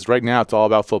back because right now it's all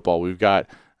about football. We've got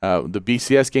the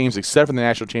BCS games, except for the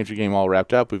national championship game, all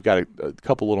wrapped up. We've got a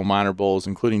couple little minor bowls,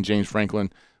 including James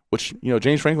Franklin, which,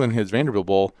 James Franklin, his Vanderbilt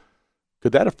Bowl,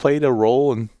 could that have played a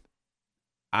role in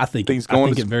things going? I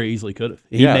think it very easily could have.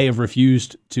 He may have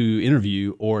refused to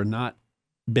interview or not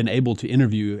been able to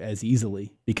interview as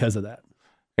easily because of that.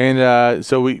 And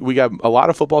so we got a lot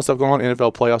of football stuff going on,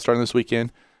 NFL playoffs starting this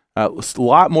weekend. A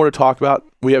lot more to talk about.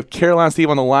 We have Carolina Steve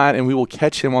on the line, and we will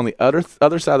catch him on the other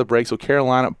side of the break. So,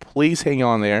 Carolina, please hang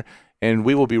on there, and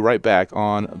we will be right back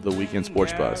on the Weekend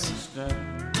Sports Buzz.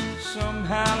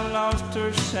 Somehow lost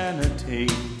her sanity,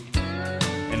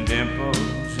 and Dimples,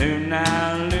 who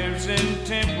now lives in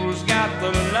Temple's, got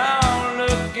the law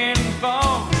looking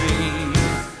for me.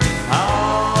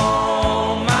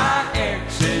 All my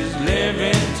exes live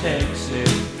in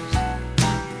Texas.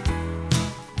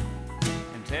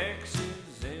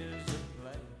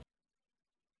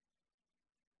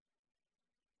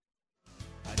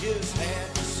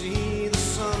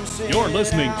 You're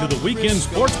listening to the Weekend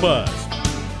Sports Buzz.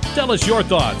 Tell us your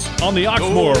thoughts on the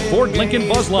Oxmoor Ford Lincoln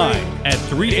Buzz Line at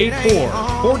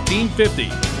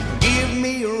 384-1450. Give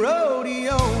me a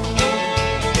rodeo.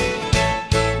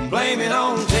 Blame it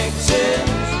on Texas.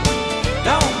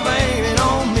 Don't blame it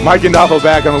on me. Mike and Gandolfo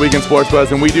back on the Weekend Sports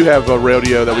Buzz, and we do have a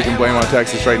rodeo that we can blame on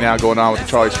Texas right now going on with the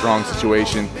Charlie Strong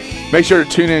situation. Make sure to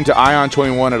tune in to Ion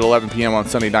 21 at 11 p.m. on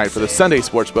Sunday night for the Sunday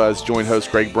Sports Buzz. Join host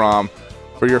Greg Brom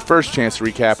for your first chance to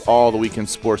recap all the weekend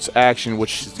sports action,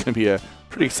 which is going to be a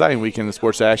pretty exciting weekend of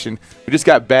sports action. We just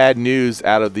got bad news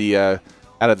out of the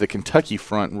Kentucky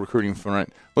front, recruiting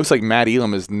front. Looks like Matt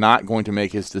Elam is not going to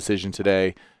make his decision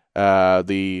today.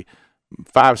 The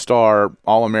 5-star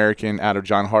All-American out of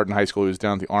John Hardin High School, who's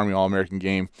down at the Army All-American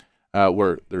game,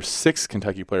 where there's 6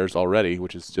 Kentucky players already,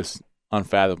 which is just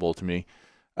unfathomable to me.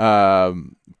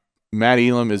 Matt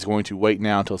Elam is going to wait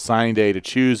now until signing day to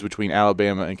choose between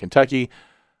Alabama and Kentucky.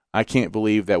 I can't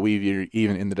believe that we've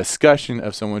even in the discussion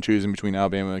of someone choosing between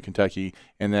Alabama and Kentucky,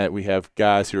 and that we have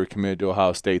guys who are committed to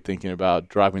Ohio State thinking about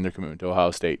dropping their commitment to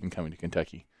Ohio State and coming to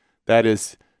Kentucky. That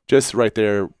is just right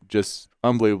there, just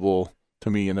unbelievable to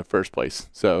me in the first place.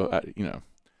 So,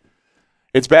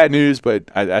 it's bad news,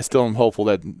 but I still am hopeful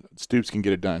that Stoops can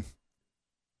get it done.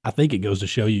 I think it goes to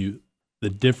show you the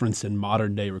difference in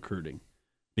modern-day recruiting,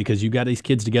 because you got these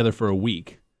kids together for a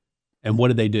week, and what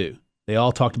did they do? They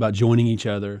all talked about joining each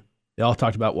other. They all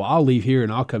talked about, well, I'll leave here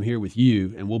and I'll come here with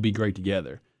you, and we'll be great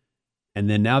together. And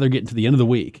then now they're getting to the end of the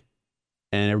week,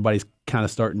 and everybody's kind of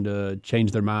starting to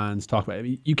change their minds, talk about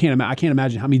it. I can't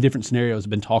imagine how many different scenarios have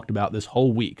been talked about this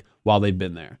whole week while they've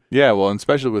been there. Yeah, well, and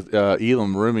especially with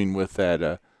Elam rooming with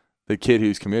that the kid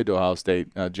who's committed to Ohio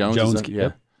State, Jones. Yeah.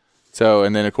 Yep. So,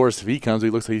 and then, of course, if he comes, he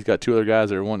looks like he's got 2 other guys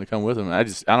that are wanting to come with him. I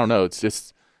don't know.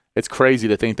 It's crazy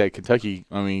to think that Kentucky,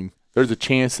 there's a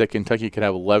chance that Kentucky could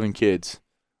have 11 kids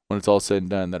when it's all said and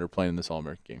done that are playing in this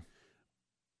All-American game.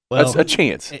 Well, that's a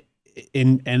chance.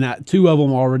 And 2 of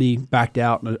them already backed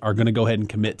out and are going to go ahead and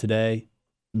commit today.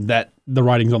 That the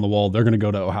writing's on the wall. They're going to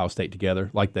go to Ohio State together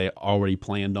like they already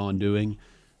planned on doing.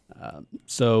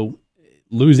 So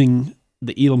losing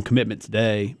the Elam commitment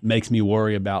today makes me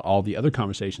worry about all the other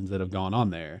conversations that have gone on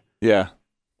there. Yeah.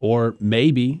 Or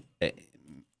maybe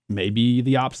maybe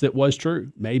the opposite was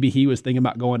true. Maybe he was thinking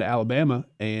about going to Alabama,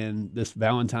 and this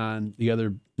Valentine, the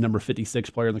other number 56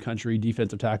 player in the country,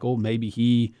 defensive tackle,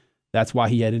 maybe that's why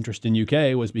he had interest in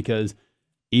UK, was because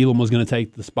Elam was going to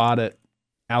take the spot at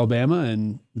Alabama,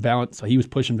 and so he was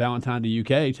pushing Valentine to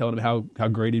UK, telling him how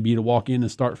great it'd be to walk in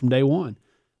and start from day one.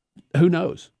 Who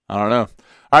knows? I don't know.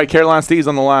 All right, Carolina Steve's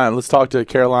on the line. Let's talk to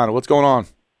Carolina. What's going on?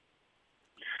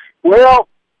 Well,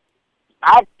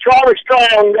 Charlie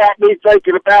Strong got me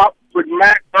thinking about when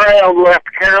Matt Brown left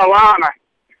Carolina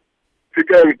to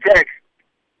go to Texas.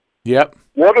 Yep.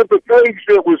 One of the things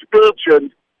that was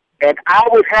mentioned, and I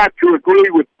would have to agree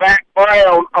with Matt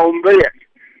Brown on this.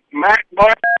 Matt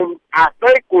Brown, I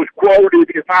think, was quoted,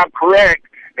 if I'm correct,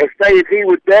 as saying he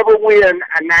would never win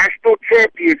a national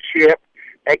championship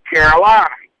at Carolina.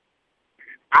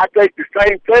 I think the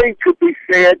same thing could be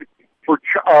said for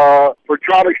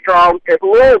Charlie Strong at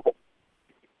Louisville.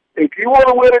 If you want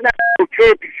to win a national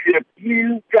championship,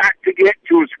 you got to get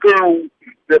to a school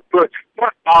that puts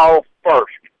football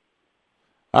first.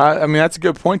 I mean, that's a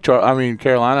good point,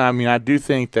 Carolina. I mean, I do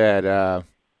think that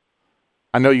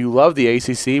I know you love the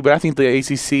ACC, but I think the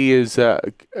ACC is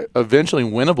eventually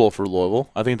winnable for Louisville.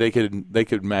 I think they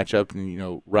could match up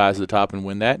and rise to the top and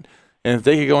win that. And if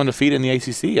they could go undefeated in the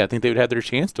ACC, I think they would have their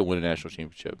chance to win a national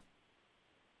championship.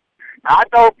 I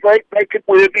don't think they could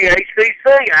win the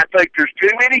ACC. I think there's too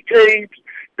many teams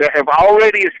that have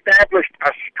already established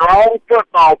a strong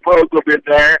football program in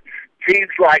there. Teams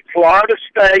like Florida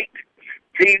State,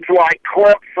 teams like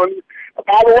Clemson.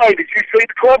 By the way, did you see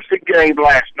the Clemson game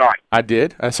last night? I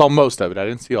did. I saw most of it. I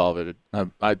didn't see all of it.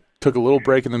 I took a little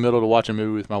break in the middle to watch a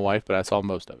movie with my wife, but I saw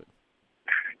most of it.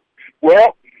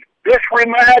 Well, this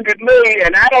reminded me,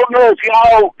 and I don't know if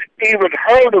y'all even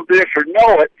heard of this or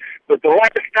know it, but the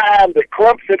last time that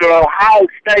Clemson and Ohio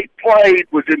State played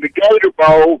was in the Gator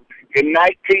Bowl in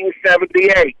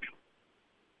 1978.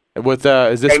 With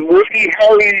is this and Woody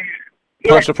Hayes,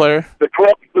 Clemson player? The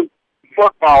Clemson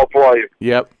football player.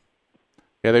 Yep.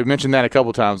 Yeah, they mentioned that a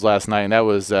couple times last night, and that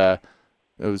was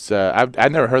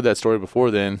I'd never heard that story before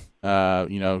then.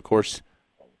 Of course,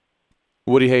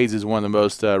 Woody Hayes is one of the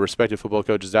most respected football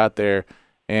coaches out there,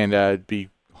 and it'd be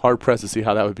hard-pressed to see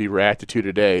how that would be reacted to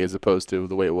today as opposed to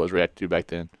the way it was reacted to back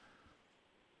then.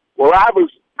 Well, I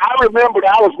remembered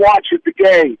I was watching the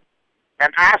game,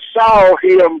 and I saw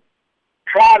him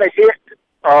try to hit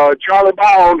Charlie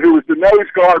Bond, who was the nose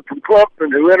guard from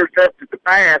Clemson, who intercepted the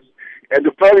pass. And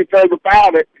the funny thing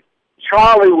about it,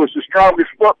 Charlie was the strongest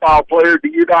football player in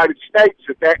the United States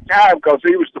at that time because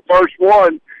he was the first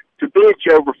one to bench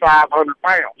over 500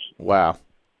 pounds. Wow.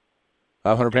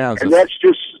 500 pounds. And that's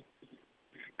just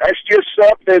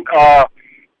something,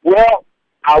 well,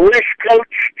 I wish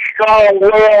Coach Strong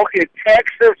well in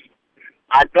Texas.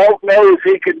 I don't know if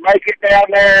he can make it down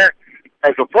there.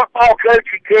 As a football coach,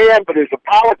 he can, but as a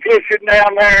politician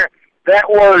down there, that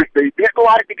worries me. He didn't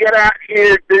like to get out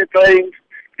here and do things.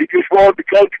 He just wanted to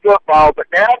coach football. But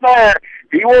down there,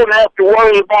 he won't have to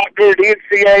worry about doing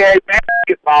NCAA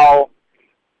basketball.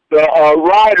 The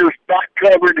writers not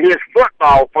covering his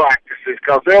football practices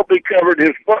because they'll be covering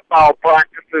his football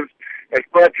practices as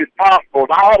much as possible.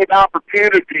 And I had an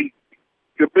opportunity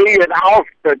to be in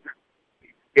Austin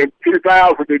in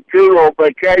 2002 on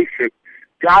vacation.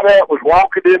 Got up, was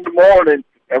walking in the morning,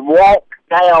 and walked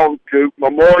down to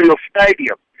Memorial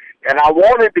Stadium. And I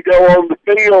wanted to go on the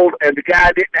field, and the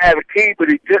guy didn't have a key, but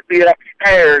he took me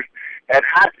upstairs. And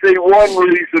I see one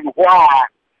reason why,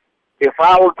 if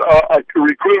I was a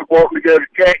recruit wanting to go to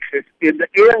Texas, in the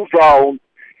end zone,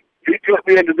 he took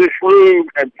me into this room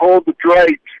and pulled the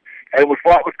drapes, and it was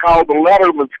what was called the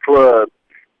Letterman's Club.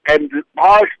 And the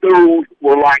bar stools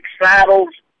were like saddles.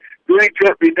 Then he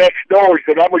took me next door. He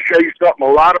said, I'm going to show you something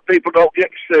a lot of people don't get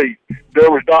to see. There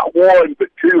was not one but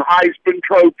two Heisman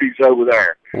trophies over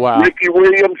there. Wow. Ricky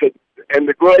Williams and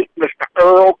the great Mr.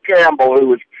 Earl Campbell, who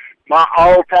was my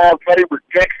all-time favorite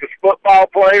Texas football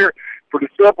player, for the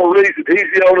simple reason he's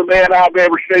the only man I've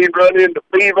ever seen run into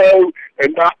Bevo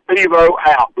and knock Bevo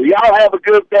out. Well, y'all have a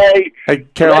good day. Hey,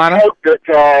 Carolina? Let's hope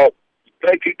that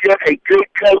they can get a good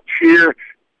coach here.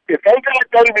 If they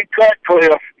got David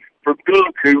Cutcliffe from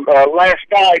Duke, who last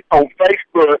night on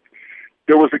Facebook,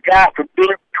 there was a guy from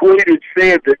Duke tweeted,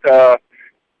 said that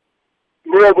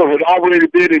Louisville had already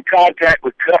been in contact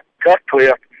with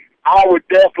Cutcliffe. I would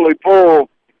definitely pull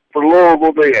for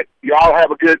Louisville then. Y'all have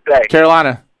a good day.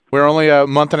 Carolina, we're only a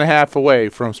month and a half away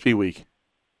from Speed Week.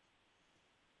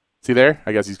 Is he there?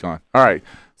 I guess he's gone. All right.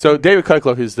 So David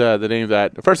Cutcliffe is the name of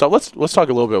that. First off, let's talk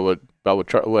a little bit about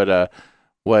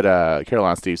what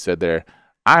Carolina Steve said there.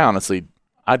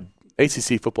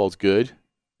 ACC football is good,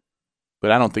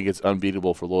 but I don't think it's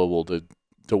unbeatable for Louisville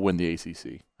to win the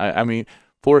ACC. I mean,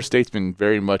 Florida State's been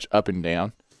very much up and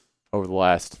down over the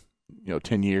last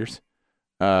 10 years.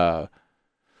 Clemson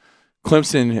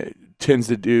tends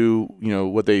to do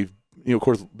what they of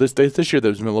course this year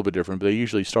there's been a little bit different, but they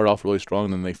usually start off really strong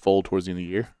and then they fold towards the end of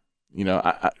the year.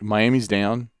 Miami's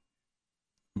down,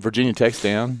 Virginia Tech's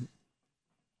down.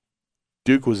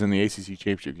 Duke was in the ACC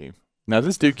championship game. Now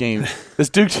this Duke team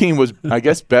was, I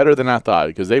guess, better than I thought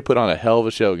because they put on a hell of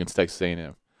a show against Texas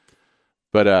A&M.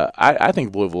 But I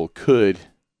think Louisville could,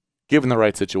 given the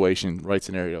right situation, right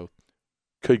scenario,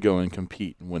 could go and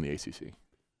compete and win the ACC.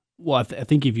 Well, I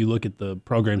think if you look at the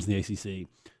programs in the ACC,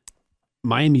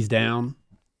 Miami's down.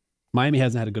 Miami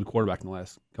hasn't had a good quarterback in the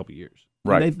last couple of years.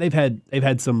 Right. They've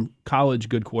had some college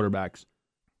good quarterbacks,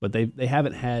 but they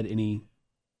haven't had any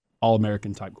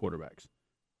All-American type quarterbacks.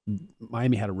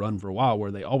 Miami had a run for a while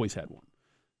where they always had one.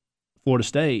 Florida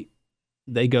State,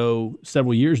 they go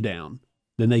several years down,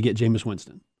 then they get Jameis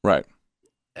Winston. Right.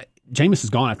 Jameis is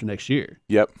gone after next year.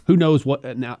 Yep. Who knows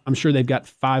what? Now I'm sure they've got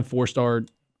 5 4-star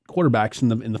quarterbacks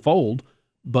in the fold,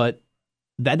 but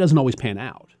that doesn't always pan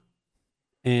out.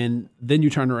 And then you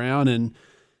turn around and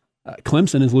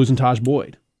Clemson is losing Taj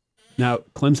Boyd. Now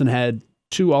Clemson had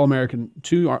 2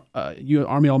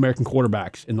 Army All-American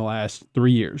quarterbacks in the last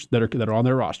 3 years that are on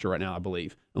their roster right now, I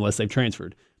believe, unless they've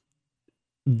transferred.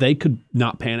 They could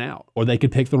not pan out, or they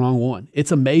could pick the wrong one.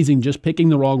 It's amazing just picking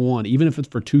the wrong one, even if it's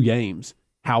for 2 games,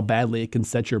 how badly it can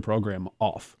set your program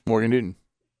off. Morgan Newton.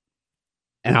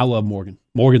 And I love Morgan.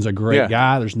 Morgan's a great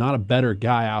guy. There's not a better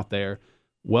guy out there.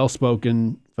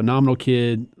 Well-spoken, phenomenal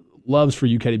kid, loves for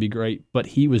UK to be great, but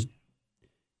he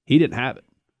didn't have it.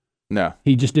 No.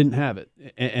 He just didn't have it.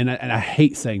 And I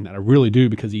hate saying that. I really do,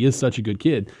 because he is such a good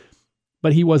kid.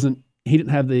 But he didn't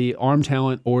have the arm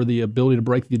talent or the ability to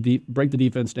break the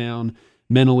defense down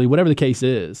mentally, whatever the case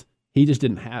is. He just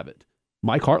didn't have it.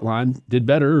 Mike Hartline did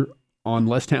better on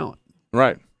less talent.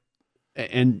 Right.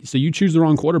 And so you choose the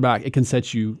wrong quarterback, it can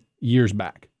set you years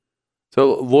back.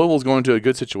 So Louisville's going to a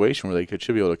good situation where they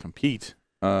should be able to compete.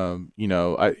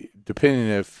 Depending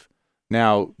if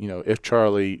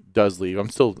Charlie does leave,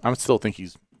 I'm still think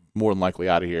he's more than likely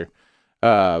out of here.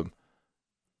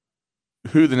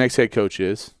 Who the next head coach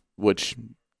is, which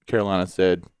Carolina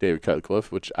said David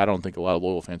Cutcliffe, which I don't think a lot of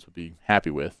Louisville fans would be happy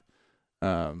with.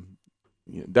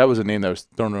 That was a name that was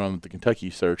thrown around with the Kentucky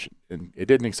search, and it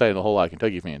didn't excite a whole lot of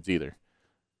Kentucky fans either.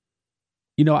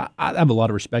 I have a lot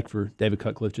of respect for David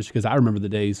Cutcliffe just because I remember the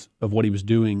days of what he was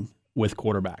doing with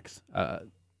quarterbacks,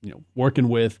 working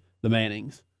with the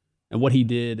Mannings. And what he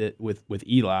did with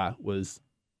Eli was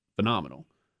phenomenal.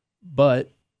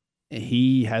 But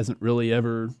he hasn't really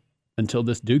ever, until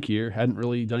this Duke year, hadn't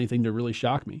really done anything to really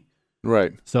shock me.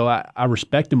 Right. So I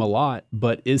respect him a lot,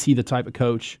 but is he the type of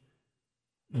coach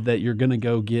that you're going to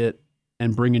go get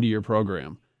and bring into your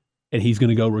program, and he's going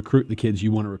to go recruit the kids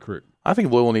you want to recruit? I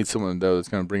think Louisville needs someone, though, that's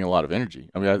going to bring a lot of energy.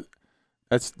 I mean,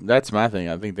 that's my thing.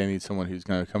 I think they need someone who's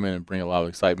going to come in and bring a lot of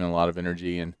excitement, a lot of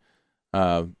energy, and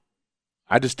I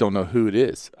just don't know who it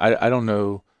is. I don't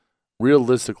know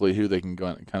realistically who they can go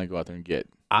out there and get.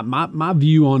 My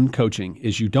view on coaching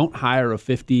is you don't hire a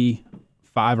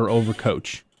 55 or over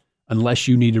coach unless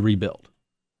you need to rebuild,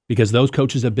 because those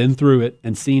coaches have been through it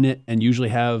and seen it and usually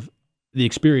have the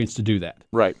experience to do that.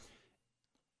 Right.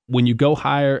 When you go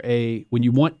when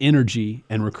you want energy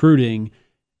and recruiting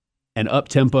and up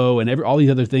tempo and all these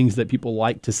other things that people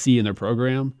like to see in their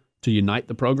program to unite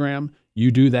the program,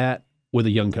 you do that with a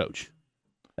young coach.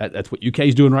 That's what UK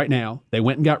is doing right now. They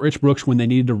went and got Rich Brooks when they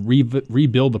needed to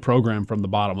rebuild the program from the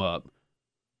bottom up,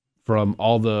 from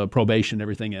all the probation and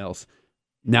everything else.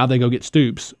 Now they go get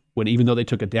Stoops when, even though they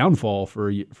took a downfall for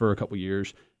a couple of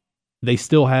years, they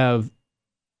still have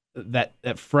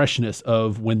that freshness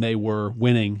of when they were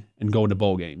winning and going to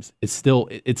bowl games. It's still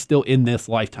in this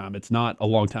lifetime. It's not a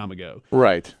long time ago.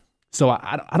 Right. So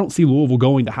I don't see Louisville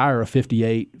going to hire a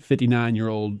 58,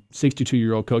 59-year-old,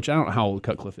 62-year-old coach. I don't know how old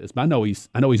Cutcliffe is, but I know he's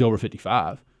over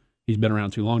 55. He's been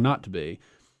around too long not to be.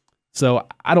 So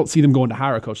I don't see them going to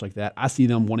hire a coach like that. I see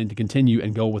them wanting to continue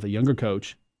and go with a younger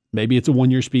coach. Maybe it's a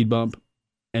 1-year speed bump,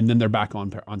 and then they're back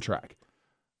on track.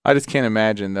 I just can't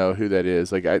imagine, though, who that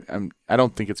is. Like I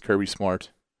don't think it's Kirby Smart.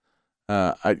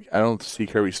 I don't see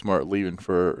Kirby Smart leaving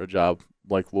for a job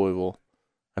like Louisville.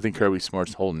 I think Kirby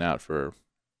Smart's holding out for.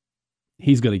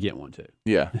 He's going to get one too.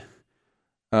 Yeah.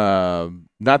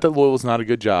 Not that Louisville's not a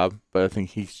good job, but I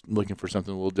think he's looking for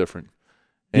something a little different.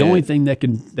 The only thing that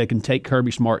can take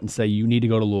Kirby Smart and say you need to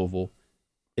go to Louisville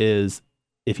is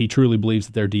if he truly believes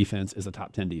that their defense is a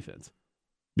top 10 defense,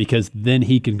 because then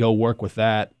he can go work with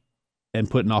that and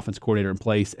put an offense coordinator in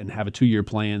place and have a 2-year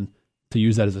plan to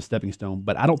use that as a stepping stone.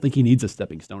 But I don't think he needs a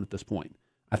stepping stone at this point.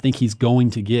 I think he's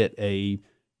going to get a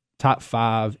top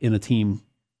 5 in a team,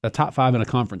 a top 5 in a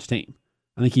conference team.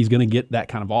 I think he's going to get that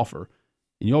kind of offer.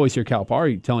 And you always hear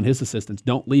Calipari telling his assistants,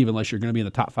 don't leave unless you're going to be in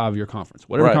the top 5 of your conference,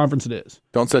 whatever Right. conference it is.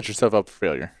 Don't set yourself up for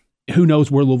failure. Who knows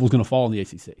where Louisville's going to fall in the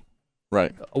ACC?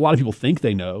 Right. A lot of people think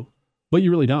they know, but you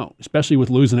really don't, especially with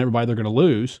losing everybody they're going to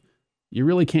lose. You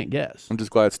really can't guess. I'm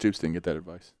just glad Stoops didn't get that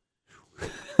advice.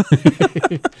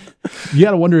 You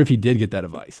got to wonder if he did get that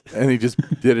advice. And he just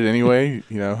did it anyway.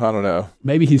 I don't know.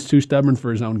 Maybe he's too stubborn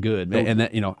for his own good, and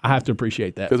that I have to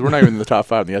appreciate that Because we're not even in the top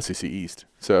 5 in the SEC East.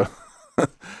 So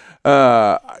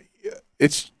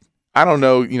it's I don't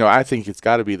know. I think it's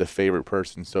got to be the favorite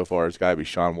person so far. It's got to be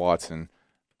Sean Watson.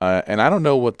 And I don't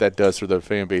know what that does for the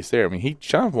fan base there. I mean,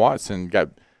 Sean Watson got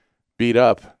beat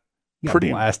up Got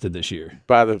pretty blasted this year.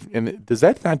 and does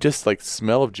that not just like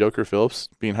smell of Joker Phillips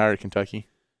being hired at Kentucky?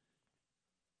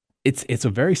 It's a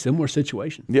very similar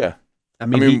situation. Yeah. I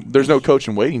mean, there's no coach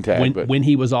and waiting tag. But when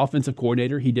he was offensive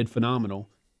coordinator, he did phenomenal.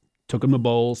 Took them to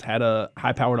bowls, had a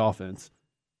high-powered offense,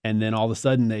 and then all of a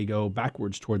sudden they go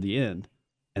backwards toward the end.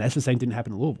 And that's the same thing that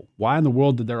happened in Louisville. Why in the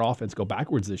world did their offense go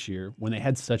backwards this year when they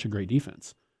had such a great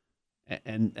defense?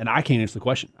 And I can't answer the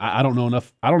question. I don't know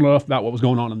enough. I don't know enough about what was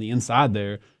going on the inside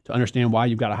there to understand why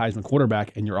you've got a Heisman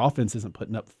quarterback and your offense isn't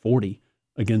putting up 40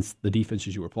 against the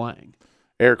defenses you were playing.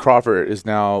 Eric Crawford is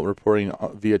now reporting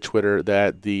via Twitter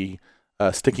that the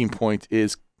sticking point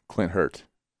is Clint Hurt.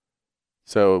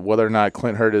 So whether or not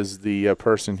Clint Hurt is the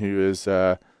person who is,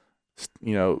 the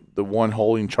one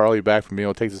holding Charlie back from being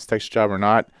able to take this Texas job or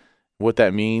not, what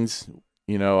that means,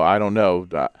 I don't know.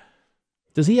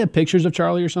 Does he have pictures of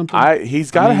Charlie or something?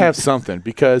 He's got to have something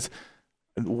because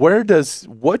what does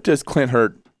Clint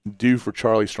Hurt do for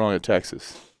Charlie Strong at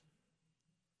Texas?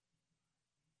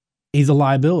 He's a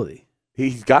liability.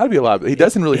 He's got to be a liability. He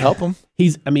doesn't really help him.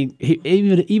 Even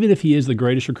if he is the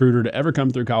greatest recruiter to ever come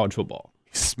through college football,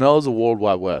 He smells the World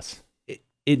Wide West.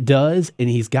 it does, and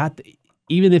he's got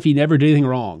even if he never did anything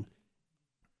wrong,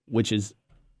 which is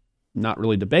not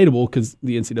really debatable because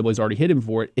the NCAA's already hit him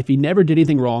for it. If he never did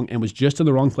anything wrong and was just in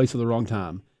the wrong place at the wrong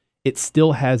time, it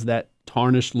still has that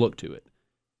tarnished look to it.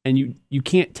 And you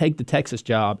can't take the Texas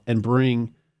job and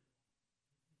bring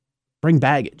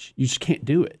baggage. You just can't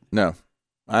do it. No.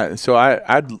 I'm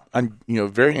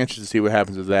very interested to see what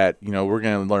happens with that. We're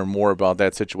going to learn more about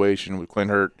that situation with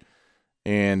Clint Hurt,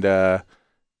 and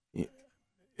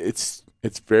it's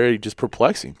very just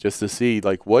perplexing just to see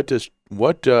like what does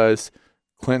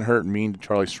Clint Hurt mean to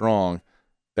Charlie Strong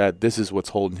that this is what's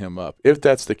holding him up. If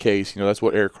that's the case, that's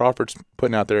what Eric Crawford's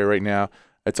putting out there right now.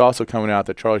 It's also coming out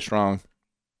that Charlie Strong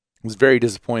was very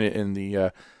disappointed in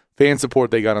the fan support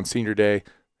they got on Senior Day,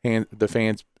 and the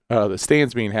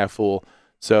stands being half full.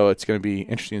 So it's going to be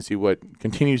interesting to see what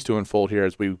continues to unfold here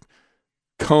as we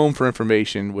comb for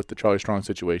information with the Charlie Strong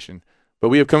situation. But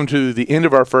we have come to the end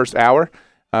of our first hour.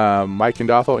 Mike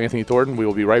Gandolfo, Anthony Thornton. We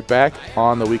will be right back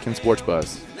on the Weekend Sports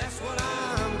Buzz. That's what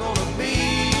I'm gonna be.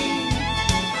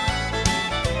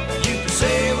 You can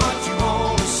say what you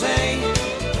want to say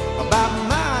about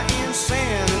my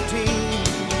insanity.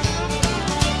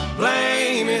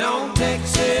 Blame it on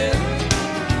Texas.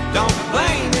 Don't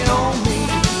blame it on me.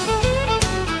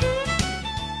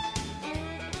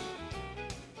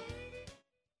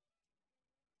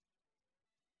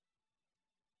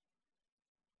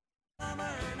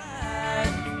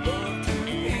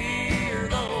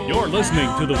 You're listening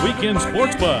to the Weekend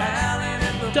Sports Buzz.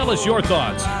 Tell us your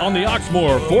thoughts on the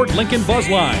Oxmoor Ford Lincoln Buzz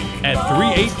Line at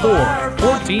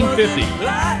 384-1450.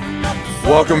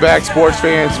 Welcome back, sports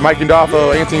fans. Mike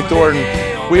Gandolfo, Anthony Thornton.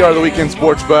 We are the Weekend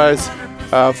Sports Buzz.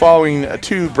 Following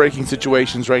two breaking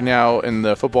situations right now in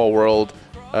the football world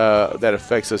that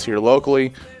affects us here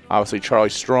locally. Obviously, Charlie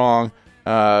Strong.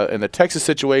 In the Texas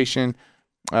situation,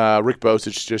 Rick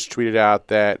Bosich just tweeted out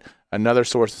that another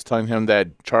source is telling him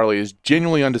that Charlie is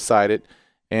genuinely undecided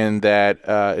and that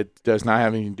it does not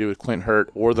have anything to do with Clint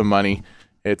Hurt or the money.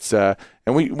 It's and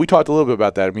we talked a little bit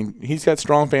about that. I mean, he's got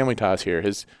strong family ties here.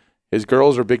 His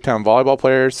girls are big-time volleyball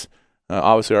players.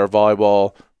 Obviously, our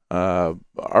volleyball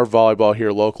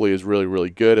here locally is really, really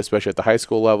good, especially at the high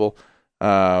school level.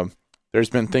 There's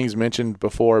been things mentioned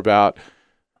before about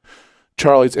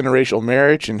Charlie's interracial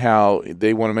marriage and how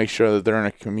they want to make sure that they're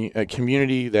in a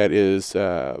community that is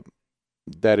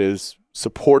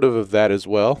supportive of that as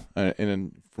well.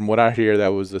 And from what I hear, that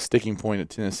was a sticking point at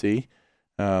Tennessee.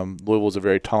 Louisville's a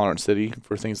very tolerant city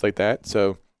for things like that.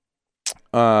 So,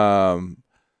 I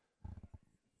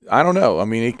don't know. I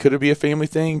mean, could it be a family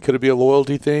thing? Could it be a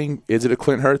loyalty thing? Is it a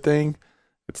Clint Hurt thing?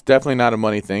 It's definitely not a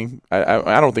money thing.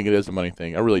 I don't think it is a money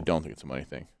thing. I really don't think it's a money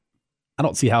thing. I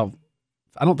don't see how.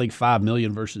 I don't think $5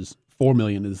 million versus $4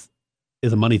 million is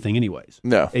is a money thing anyways.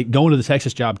 No. Going to the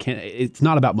Texas job it's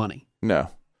not about money. No.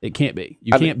 It can't be.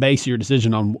 You can't base your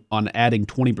decision on adding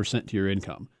 20% to your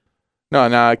income. No,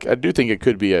 I do think it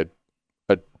could be a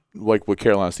like what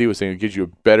Carolina Steve was saying, it gives you a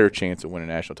better chance of winning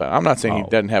a national title. I'm not saying he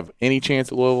doesn't have any chance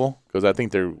at Louisville, because I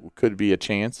think there could be a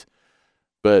chance,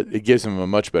 but it gives him a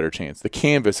much better chance. The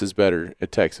canvas is better at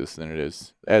Texas than it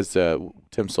is, as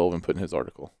Tim Sullivan put in his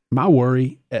article. My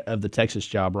worry of the Texas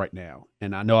job right now,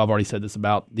 and I know I've already said this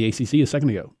about the ACC a second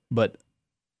ago, but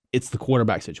it's the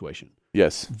quarterback situation.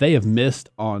 Yes. They have missed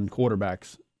on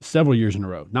quarterbacks several years in a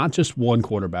row, not just one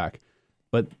quarterback,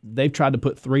 but they've tried to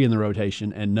put 3 in the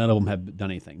rotation, and none of them have done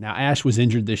anything. Now, Ash was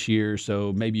injured this year,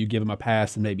 so maybe you give him a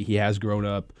pass, and maybe he has grown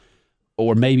up.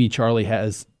 Or maybe Charlie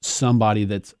has somebody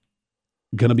that's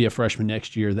going to be a freshman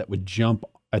next year that would jump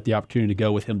at the opportunity to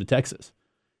go with him to Texas.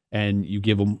 And do you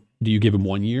give him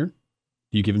 1 year?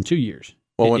 Do you give him 2 years?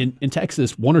 Well, in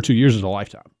Texas, 1 or 2 years is a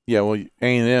lifetime. Yeah, well,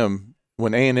 A&M,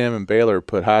 when A&M and Baylor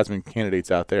put Heisman candidates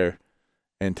out there,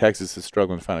 and Texas is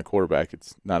struggling to find a quarterback,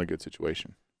 it's not a good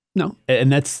situation. No,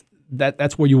 and that's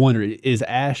where you wonder, is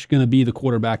Ash going to be the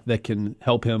quarterback that can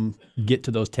help him get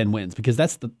to those 10 wins? Because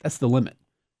that's the limit.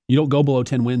 You don't go below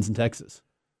 10 wins in Texas.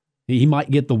 He might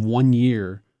get the 1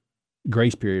 year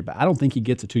grace period, but I don't think he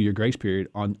gets a 2 year grace period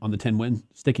on the 10-win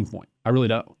sticking point. I really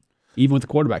don't, even with the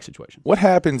quarterback situation. What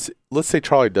happens, let's say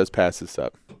Charlie does pass this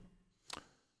up.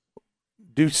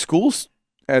 Do schools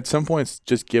at some points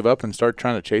just give up and start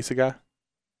trying to chase a guy?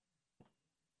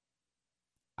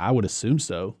 I would assume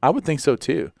so. I would think so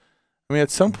too. I mean,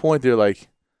 at some point they're like,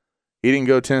 he didn't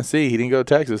go to Tennessee, he didn't go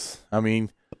to Texas. I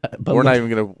mean, we're not even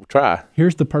going to try.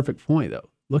 Here's the perfect point, though.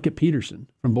 Look at Peterson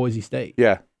from Boise State.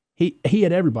 Yeah. He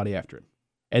had everybody after him.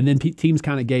 And then teams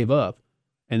kind of gave up.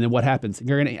 And then what happens?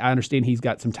 I understand he's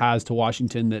got some ties to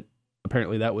Washington, that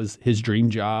apparently that was his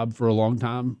dream job for a long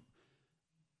time.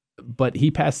 But he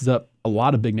passes up a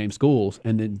lot of big-name schools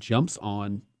and then jumps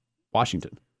on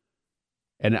Washington.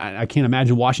 And I can't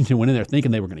imagine Washington went in there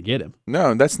thinking they were going to get him.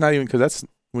 No, that's not even, because that's,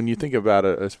 when you think about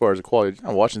it as far as the quality,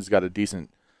 Washington's got a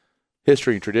decent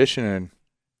history and tradition,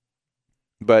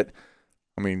 but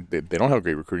I mean, they don't have a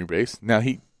great recruiting base. Now,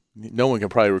 no one can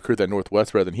probably recruit that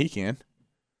Northwest better than he can,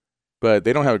 but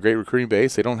they don't have a great recruiting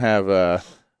base. They don't have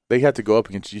they have to go up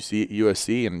against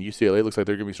USC, and UCLA looks like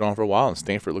they're going to be strong for a while, and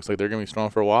Stanford looks like they're going to be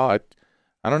strong for a while.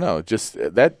 I don't know. Just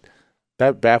that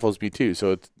baffles me too.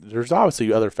 So there's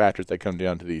obviously other factors that come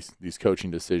down to these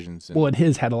coaching decisions. And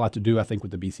his had a lot to do, I think,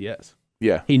 with the BCS.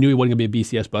 Yeah. He knew he wasn't going to be a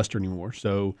BCS buster anymore,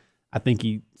 so I think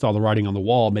he saw the writing on the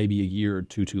wall maybe a year or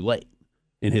two too late,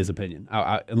 in his opinion.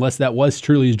 Unless that was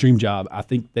truly his dream job, I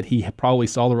think that he probably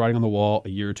saw the writing on the wall a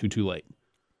year or two too late.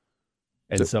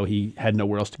 And so he had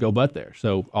nowhere else to go but there.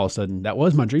 So all of a sudden, that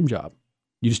was my dream job.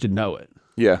 You just didn't know it.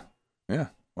 Yeah. Yeah.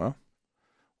 Well,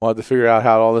 we'll have to figure out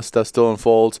how all this stuff still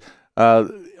unfolds. I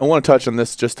want to touch on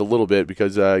this just a little bit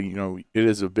because, it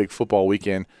is a big football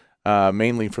weekend,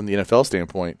 mainly from the NFL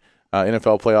standpoint.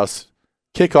 NFL playoffs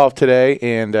kick off today,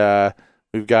 and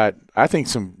we've got, I think,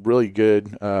 some really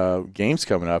good games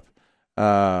coming up.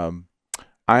 I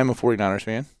am a 49ers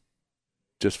fan,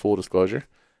 just full disclosure.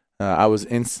 I was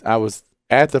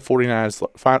at the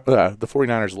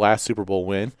 49ers last Super Bowl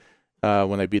win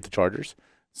when they beat the Chargers.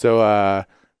 So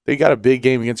they got a big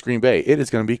game against Green Bay. It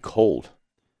is going to be cold.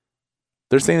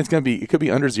 They're saying it could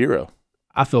be under 0.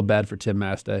 I feel bad for Tim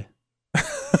Mastay.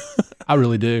 I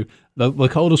really do. The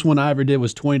coldest one I ever did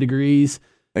was 20 degrees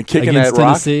and kicking against that rock?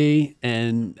 Tennessee,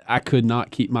 and I could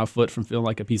not keep my foot from feeling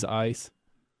like a piece of ice.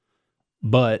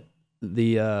 But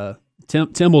the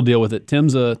Tim will deal with it.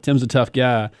 Tim's a tough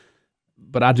guy,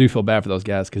 but I do feel bad for those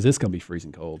guys because it's going to be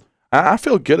freezing cold. I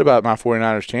feel good about my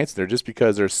 49ers' chances there just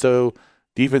because they're so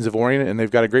defensive oriented and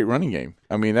they've got a great running game.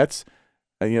 I mean, that's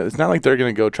it's not like they're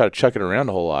going to go try to chuck it around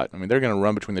a whole lot. I mean, they're going to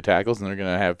run between the tackles and they're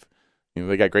going to have,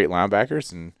 they got great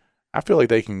linebackers, and I feel like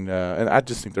they can. And I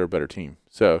just think they're a better team.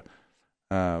 So,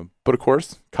 but of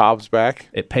course, Cobb's back.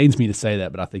 It pains me to say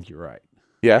that, but I think you're right.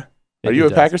 Yeah. Are you a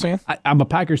Packers fan? I'm a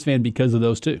Packers fan because of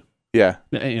those two. Yeah.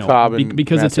 Cobb and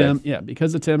because of Tim. Yeah,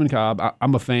 because of Tim and Cobb.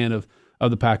 I'm a fan of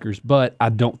the Packers, but I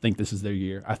don't think this is their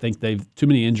year. I think they've too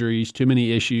many injuries, too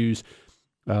many issues.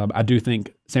 I do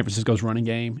think San Francisco's running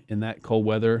game in that cold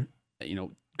weather.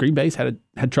 Green Bay's had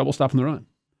trouble stopping the run,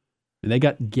 and they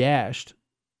got gashed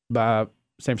by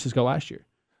San Francisco last year.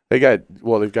 They've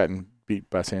gotten beat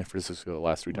by San Francisco the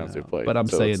last 3 times they've played. But I'm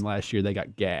saying last year they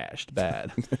got gashed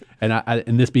bad,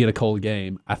 and this being a cold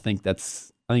game, I think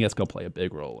that's going to play a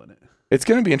big role in it. It's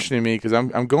going to be interesting to me because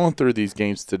I'm going through these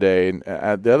games today, and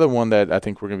the other one that I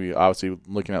think we're going to be obviously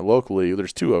looking at locally,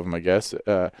 there's 2 of them, I guess.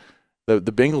 The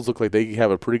the Bengals look like they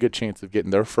have a pretty good chance of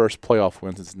getting their first playoff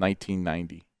win since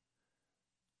 1990.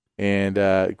 And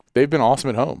they've been awesome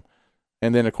at home.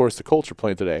 And then, of course, the Colts are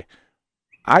playing today.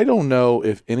 I don't know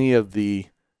if any of the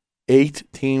 8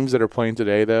 teams that are playing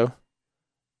today, though,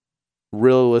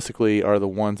 realistically are the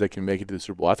ones that can make it to the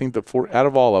Super Bowl. I think out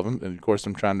of all of them, and of course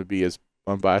I'm trying to be as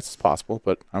unbiased as possible,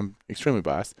 but I'm extremely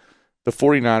biased, the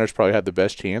 49ers probably had the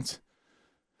best chance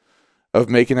of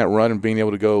making that run and being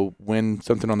able to go win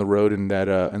something on the road in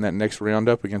that next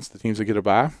roundup against the teams that get a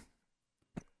bye.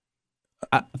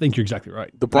 I think you're exactly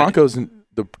right. The Broncos,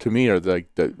 to me, are the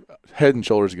head and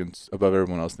shoulders above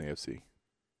everyone else in the AFC.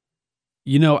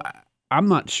 You know, I'm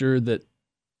not sure that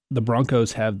the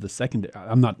Broncos have the secondary.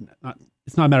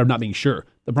 It's not a matter of not being sure.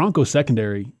 The Broncos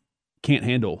secondary can't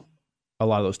handle a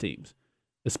lot of those teams,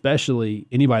 especially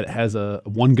anybody that has a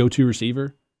one go-to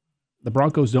receiver. The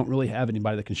Broncos don't really have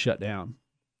anybody that can shut down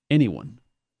anyone,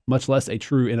 much less a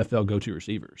true NFL go-to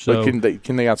receiver. So but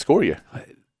can they outscore you?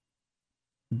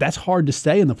 That's hard to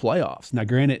say in the playoffs. Now,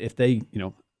 granted, if they,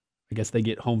 I guess they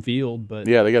get home field, but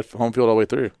yeah, they got home field all the way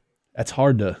through. That's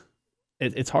hard to.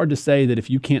 It's hard to say that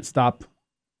if you can't stop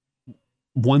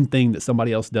one thing that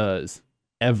somebody else does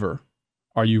ever,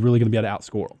 are you really going to be able to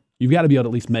outscore them? You've got to be able to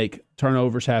at least make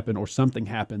turnovers happen or something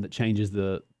happen that changes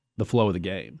the flow of the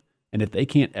game. And if they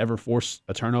can't ever force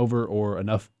a turnover or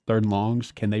enough third and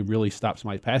longs, can they really stop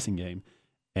somebody's passing game?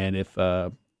 And if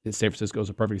San Francisco is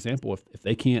a perfect example, if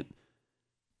they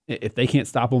can't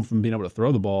stop them from being able to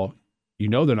throw the ball, they're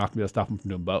not going to be able to stop them from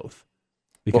doing both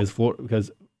because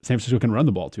San Francisco can run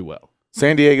the ball too well.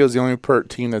 San Diego is the only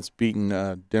team that's beaten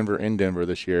Denver in Denver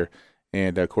this year,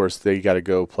 and of course they got to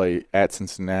go play at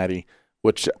Cincinnati,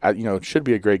 which should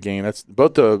be a great game. That's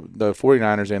both the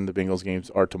 49ers and the Bengals games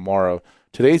are tomorrow.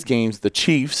 Today's games, the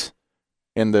Chiefs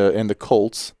and the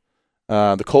Colts.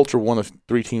 The Colts are one of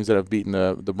 3 teams that have beaten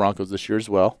the Broncos this year as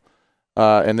well,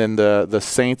 and then the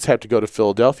Saints have to go to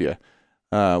Philadelphia,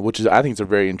 which I think is a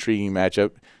very intriguing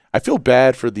matchup. I feel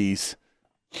bad for these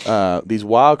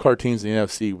wild card teams in the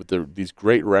NFC with these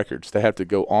great records. They have to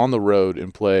go on the road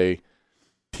and play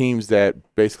teams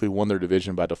that basically won their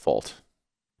division by default.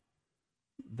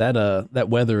 That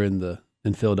weather in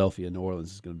Philadelphia and New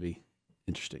Orleans is going to be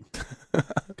interesting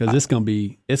because it's going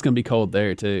to be cold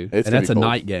there too, and that's a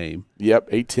night game. Yep,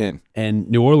 8-10. And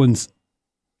New Orleans,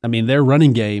 their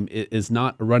running game is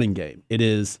not a running game. It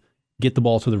is get the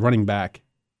ball to the running back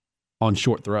on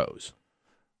short throws.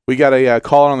 We got a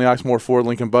caller on the Oxmoor Ford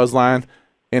Lincoln Buzz line,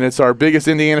 and it's our biggest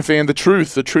Indiana fan, The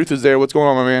Truth. The Truth is there. What's going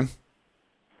on, my man?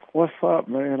 What's up,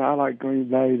 man? I like Green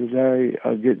Bay today.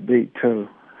 Get beat, too.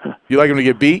 You like them to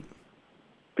get beat?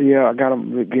 Yeah, I got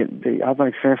them getting beat. I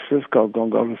think San Francisco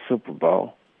going to go to the Super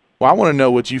Bowl. Well, I want to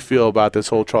know what you feel about this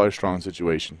whole Charlie Strong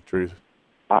situation, Truth.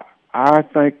 I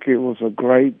think it was a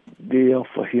great deal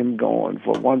for him going.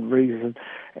 For one reason,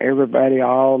 everybody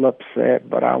all upset,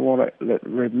 but I want to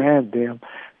remind them,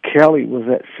 Kelly was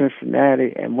at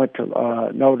Cincinnati and went to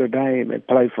Notre Dame and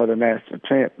played for the national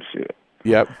championship.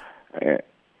 Yep.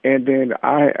 And then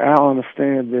I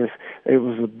understand this. It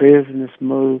was a business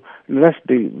move. Let's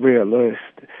be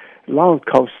realistic. As long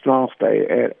as Coach Strong stay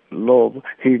at Louisville,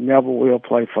 he never will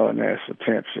play for a national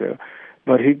championship.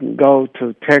 But he can go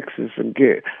to Texas and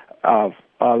get a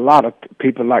lot of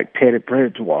people like Teddy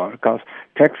Bridgewater because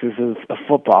Texas is a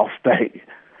football state.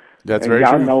 That's and very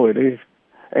y'all true. know it is.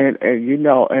 And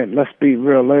let's be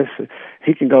realistic.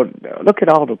 He can go. Look at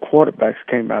all the quarterbacks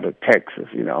came out of Texas.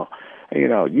 You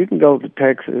can go to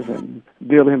Texas and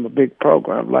build him a big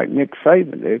program like Nick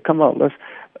Saban did. Come on,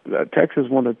 Texas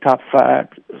is one of the top 5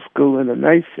 schools in the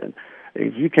nation.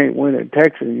 If you can't win in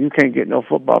Texas, you can't get no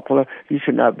football player. You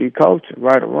should not be coaching,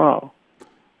 right or wrong.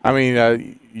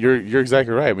 You're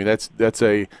exactly right. That's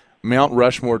a Mount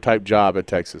Rushmore type job at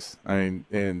Texas. And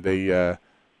they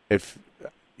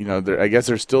I guess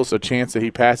there's still a chance that he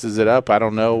passes it up. I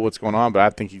don't know what's going on, but I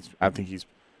think he's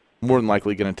more than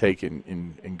likely going to take it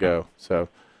and go. So,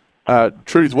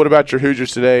 Truth, what about your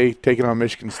Hoosiers today taking on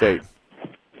Michigan State?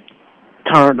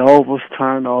 Turnovers.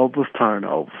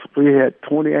 We had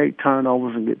 28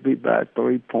 turnovers and get beat by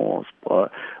 3 points,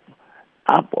 but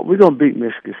we're going to beat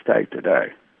Michigan State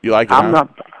today. You like it?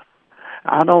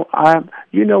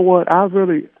 You know what?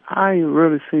 I ain't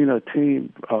really seen a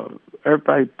team.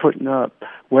 Everybody putting up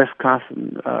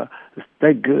Wisconsin.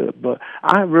 They good, but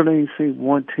I really ain't seen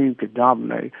one team could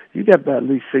dominate. You got about at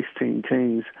least 16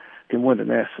 teams can win the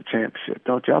national championship.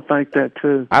 Don't y'all think that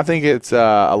too? I think it's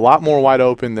a lot more wide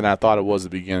open than I thought it was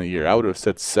at the beginning of the year. I would have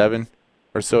said 7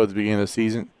 or so at the beginning of the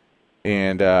season.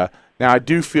 And now I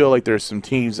do feel like there's some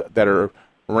teams that are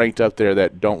ranked up there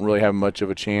that don't really have much of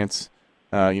a chance.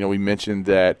 We mentioned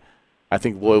that I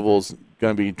think Louisville's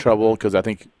going to be in trouble because I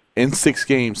think in 6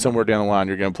 games, somewhere down the line,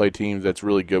 you're going to play teams that's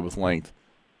really good with length,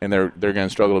 and they're going to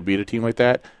struggle to beat a team like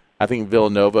that. I think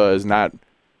Villanova is not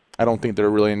 – I don't think they're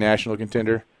really a national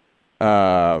contender.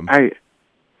 Hey,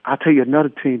 I'll tell you another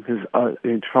team is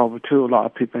in trouble, too. A lot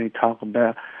of people ain't talking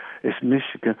about. It's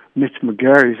Michigan. Mitch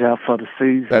McGary's out for the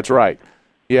season. That's right.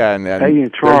 Yeah, and they're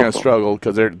going to struggle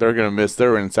because they're going to miss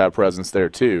their inside presence there,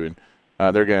 too.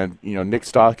 And they're going to – Nick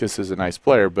Stokes is a nice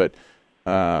player, but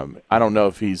I don't know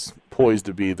if he's poised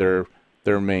to be their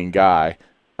main guy.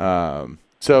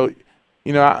 So,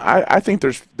 I think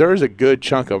there is a good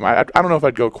chunk of them. I don't know if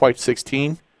I'd go quite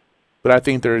 16, but I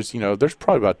think there's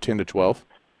probably about 10 to 12.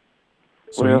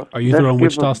 So well, are you throwing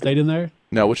Wichita State in there?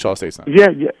 No, Wichita State's not. Yeah.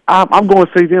 I'm going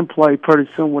to see them play pretty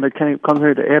soon when they come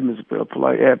here to Evansville,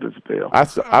 play Evansville. I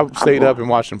stayed up and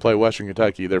watched them play Western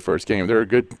Kentucky their first game.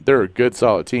 They're a good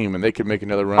solid team, and they could make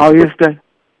another run. Oh, yes,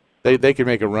 they could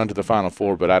make a run to the Final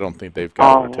Four, but I don't think they've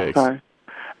got what it takes. Okay.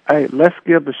 Hey, let's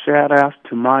give a shout-out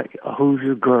to my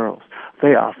Hoosier girls.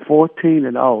 They are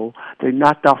 14-0. They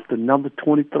knocked off the number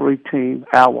 23 team,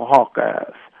 our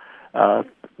Hawkeyes,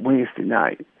 Wednesday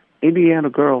night. Indiana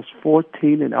girls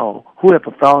 14-0. Who ever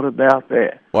thought about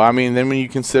that? Well, I mean, then when you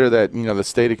consider that the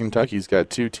state of Kentucky's got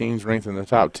 2 teams ranked in the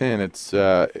top 10, it's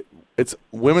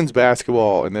women's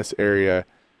basketball in this area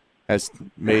has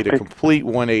made a complete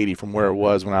 180 from where it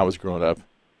was when I was growing up.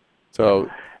 So,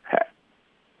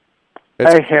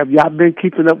 hey, have y'all been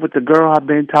keeping up with the girl I've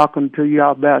been talking to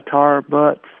y'all about, Tara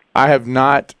Butts? I have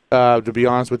not, to be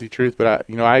honest with you, truth, but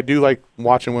I do like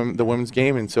watching the women's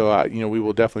game, and so we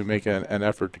will definitely make an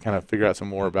effort to kind of figure out some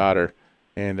more about her.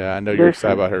 And I know you're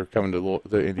excited about her coming to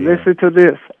the Indiana. Listen to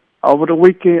this. Over the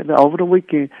weekend,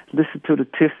 listen to the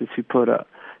tips that she put up.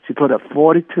 She put up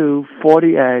 42,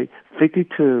 48,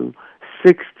 52,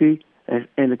 60, and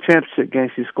in the championship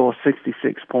game she scored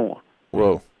 66 points.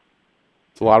 Whoa.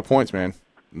 It's a lot of points, man.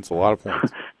 It's a lot of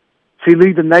points. She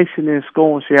leads the nation in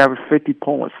scoring. She averaged 50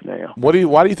 points now. Why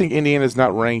do you think Indiana's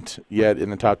not ranked yet in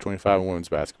the top 25 in women's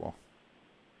basketball?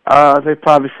 They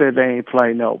probably said they ain't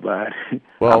play nobody.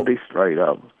 Well, I'll be straight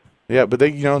up. Yeah, but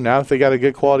they, now if they got a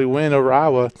good quality win over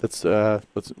Iowa, it'll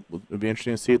be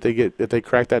interesting to see if they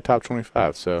crack that top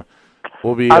 25. So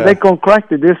we'll be. They're gonna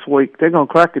crack it this week. They're gonna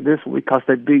crack it this week because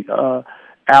they beat Alba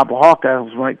Hawkeyes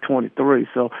was ranked 23.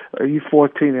 So you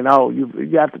 14-0.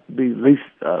 You have to be at least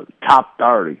top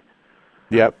 30.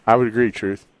 Yep, I would agree,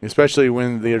 Truth. Especially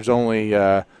when there's only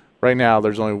right now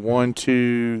there's only 1,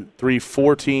 2, 3,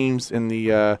 4 teams in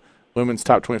the women's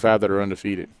top 25 that are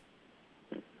undefeated.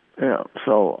 Yeah,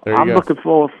 so I'm looking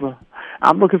forward for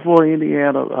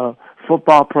Indiana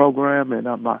football program, and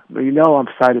I'm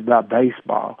excited about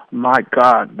baseball. My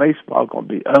God, baseball gonna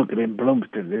be ugly in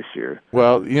Bloomington this year.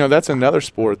 Well, that's another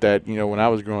sport that when I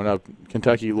was growing up,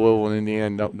 Kentucky, Louisville, and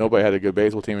Indiana, nobody had a good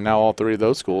baseball team, and now all 3 of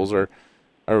those schools are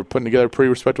putting together pretty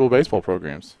respectable baseball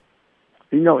programs.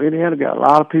 Indiana got a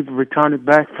lot of people returning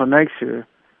back for next year.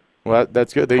 Well,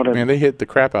 that's good. They hit the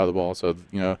crap out of the ball, so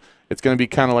it's going to be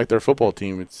kind of like their football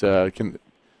team. It's the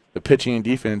pitching and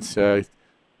defense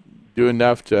do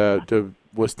enough to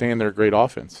withstand their great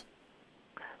offense.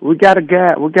 We got a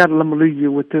guy. Let me leave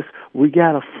you with this. We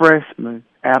got a freshman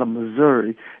out of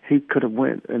Missouri. He could have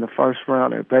went in the first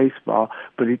round in baseball,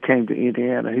 but he came to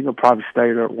Indiana. He's gonna probably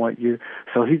stay there 1 year,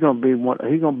 so he's gonna be one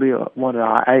of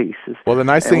our aces. Well, the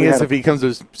nice thing is, if he comes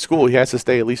to school, he has to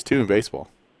stay at least 2 in baseball.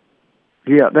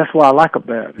 Yeah, that's what I like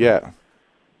about it. Yeah.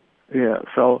 Yeah,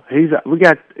 so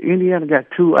Indiana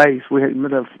got 2 aces. We had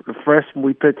the freshman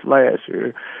we pitched last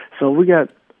year, so we're gonna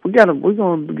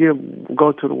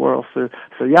go to the World Series.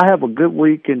 So y'all have a good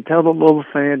week, and tell the Louisville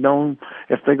fan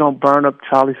if they're gonna burn up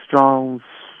Charlie Strong's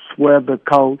weather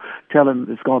coat, tell them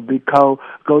it's gonna be cold.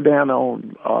 Go down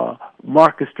on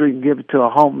Market Street and give it to a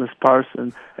homeless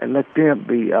person, and let them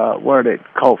be wear that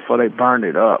coat before they burn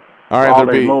it up. All right,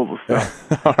 Louisville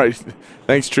stuff. All right,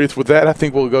 thanks, Truth. With that, I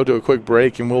think we'll go to a quick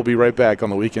break, and we'll be right back on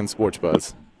the Weekend Sports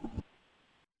Buzz.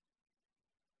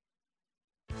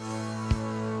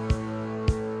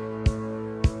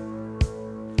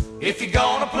 If you're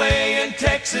gonna play in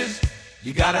Texas,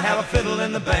 you gotta have a fiddle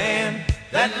in the band.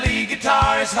 That lead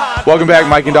guitar is hot. Welcome back,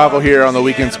 Mike and Doppel here on the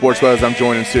Weekend Sports Buzz. I'm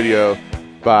joined in studio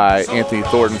by Anthony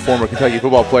Thornton, former Kentucky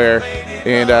football player,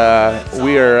 and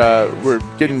we're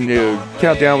getting to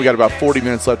countdown. We got about 40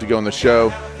 minutes left to go in the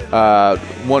show.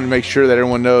 Want to make sure that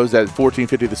everyone knows that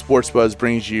 1450 The Sports Buzz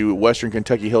brings you Western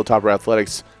Kentucky Hilltopper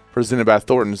Athletics, presented by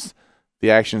Thornton's.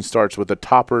 The action starts with the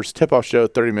Toppers tip-off show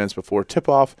 30 minutes before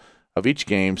tip-off of each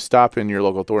game. Stop in your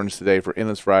local Thornton's today for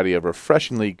endless variety of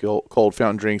refreshingly cold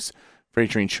fountain drinks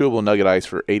featuring chewable nugget ice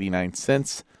for 89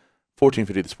 cents.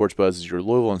 1450 The Sports Buzz is your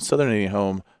Louisville and Southern Indiana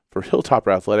home for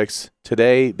Hilltopper Athletics.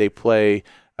 Today they play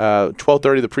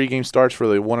 12:30. The pregame starts for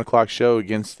the 1 o'clock show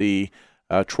against the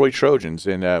Troy Trojans,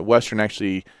 and Western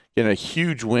actually getting a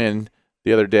huge win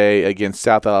the other day against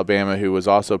South Alabama, who was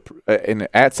also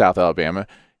at South Alabama.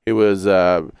 It was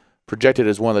projected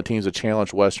as one of the teams that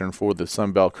challenged Western for the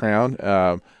Sun Belt crown.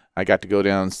 I got to go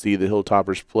down and see the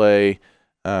Hilltoppers play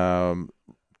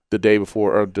the day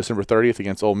before, or December 30th,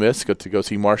 against Ole Miss. Got to go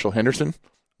see Marshall Henderson,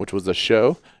 which was a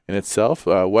show in itself.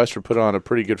 Western put on a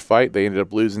pretty good fight. They ended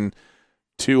up losing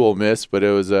to Ole Miss, but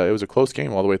it was a close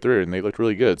game all the way through, and they looked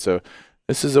really good. So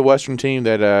this is a Western team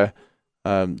that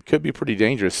could be pretty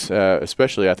dangerous,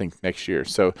 especially I think next year.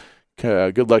 So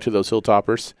good luck to those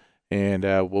Hilltoppers, and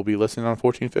we'll be listening on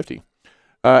 1450.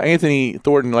 Anthony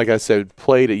Thornton, like I said,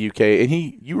 played at UK, and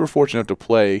you were fortunate enough to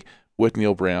play with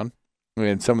Neil Brown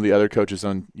and some of the other coaches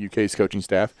on UK's coaching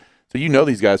staff. So you know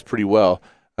these guys pretty well.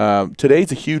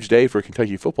 Today's a huge day for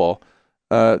Kentucky football,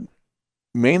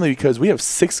 mainly because we have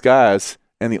 6 guys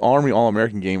in the Army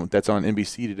All-American game that's on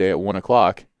NBC today at 1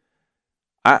 o'clock.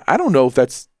 I don't know if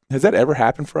has that ever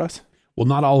happened for us? Well,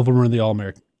 not all of them are in the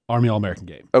Army All-American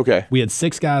game. Okay. We had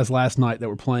 6 guys last night that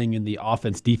were playing in the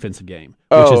offense-defensive game,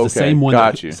 which is the same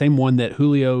one. Same one that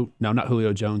not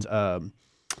Julio Jones. I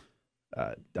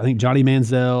think Johnny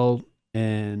Manziel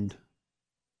and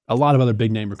a lot of other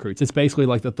big-name recruits. It's basically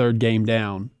like the third game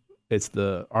down. It's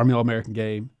the Army All-American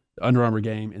game, the Under Armour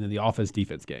game, and then the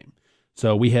offense-defense game.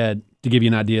 So we had, to give you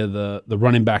an idea, the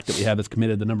running back that we have that's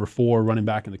committed, the number 4 running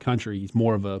back in the country. He's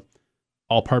more of a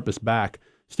all-purpose back.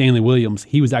 Stanley Williams,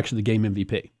 he was actually the game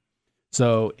MVP.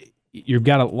 So you've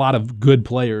got a lot of good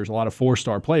players, a lot of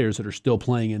 4-star players that are still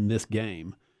playing in this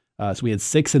game. So we had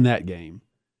 6 in that game.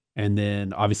 And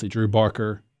then obviously Drew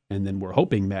Barker, and then we're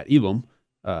hoping Matt Elam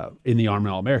in the Army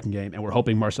All-American game, and we're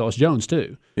hoping Marcellus Jones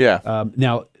too. Yeah.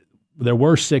 Now, there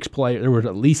were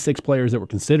at least 6 players that were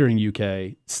considering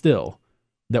UK still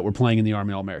that were playing in the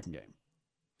Army All-American game.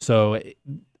 So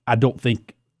I don't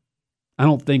think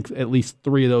at least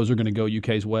 3 of those are going to go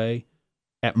UK's way.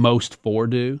 At most 4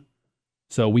 do.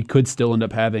 So we could still end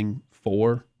up having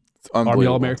 4 Army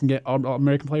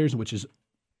All-American players, which is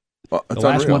the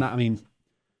last unreal. one. I mean,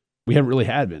 we haven't really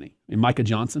had many. I mean, Micah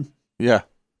Johnson. Yeah.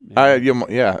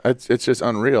 It's just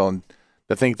unreal, and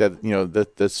to think that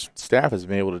that this staff has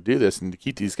been able to do this and to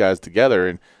keep these guys together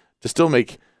and to still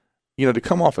make to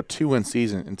come off a 2-win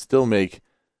season and still make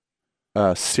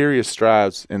serious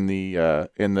strides in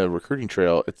the recruiting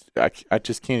trail. I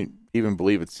just can't even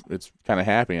believe it's kind of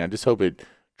happening. I just hope it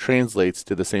translates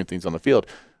to the same things on the field.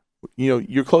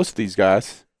 You're close to these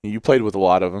guys. You played with a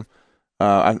lot of them.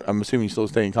 I'm assuming you still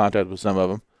stay in contact with some of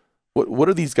them. What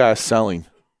are these guys selling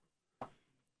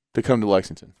to come to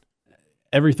Lexington?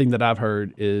 Everything that I've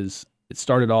heard is it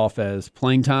started off as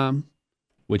playing time,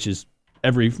 which is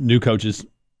every new coach's.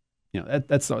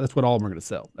 That's what all of them are going to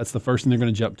sell. That's the first thing they're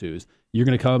going to jump to is you're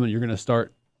going to come and you're going to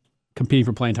start competing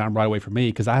for playing time right away for me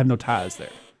because I have no ties there.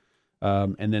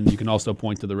 And then you can also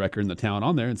point to the record and the talent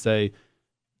on there and say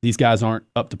these guys aren't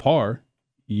up to par.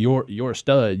 You're a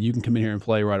stud. You can come in here and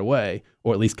play right away,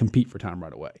 or at least compete for time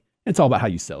right away. It's all about how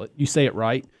you sell it. You say it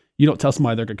right. You don't tell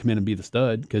somebody they're going to come in and be the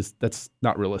stud because that's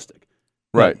not realistic.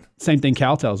 Right. But same thing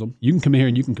Cal tells them. You can come in here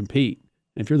and you can compete.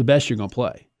 And if you're the best, you're going to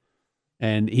play.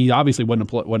 And he obviously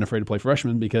wasn't afraid to play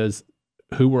freshmen because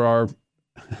who were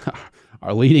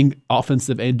our leading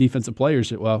offensive and defensive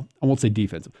players? Well, I won't say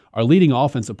defensive. Our leading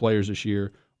offensive players this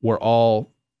year were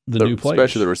all the new players.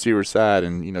 Especially the receiver side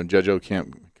and, Judge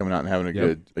O'Kemp coming out and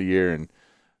having a year. And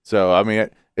so, I mean,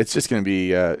 it's just going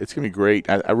to be great.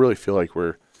 I really feel like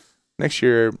next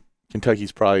year,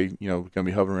 Kentucky's probably, going to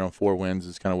be hovering around 4 wins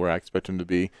is kind of where I expect them to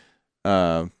be.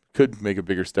 Could make a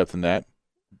bigger step than that.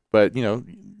 But,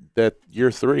 that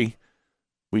year 3,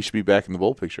 we should be back in the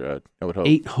bowl picture, I would hope.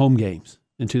 8 home games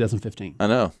in 2015. I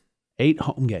know. 8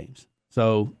 home games.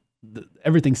 So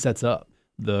everything sets up.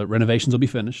 The renovations will be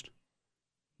finished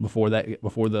before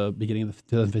the beginning of the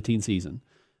 2015 season.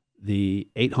 The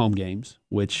 8 home games,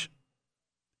 which,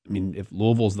 I mean, if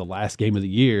Louisville's the last game of the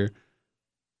year,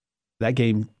 that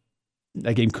game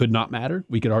could not matter.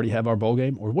 We could already have our bowl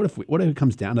game. Or what if it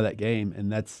comes down to that game?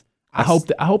 And I hope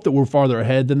that we're farther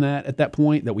ahead than that at that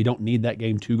point, that we don't need that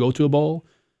game to go to a bowl.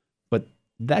 But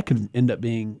that could end up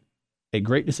being a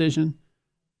great decision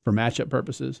for matchup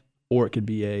purposes, or it could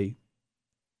be a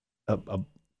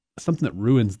something that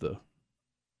ruins the.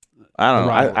 I don't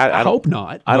know. I hope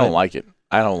not. I don't like it.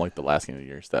 I don't like the last game of the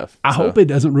year stuff. I hope it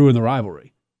doesn't ruin the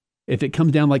rivalry. If it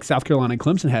comes down like South Carolina and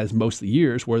Clemson has most of the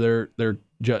years, where they're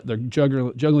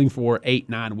juggling for 8,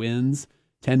 9 wins,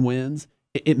 10 wins,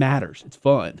 it matters. It's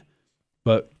fun.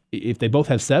 But if they both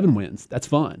have 7 wins, that's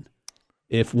fun.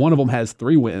 If one of them has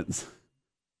 3 wins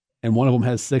and one of them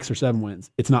has 6 or 7 wins,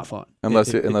 it's not fun.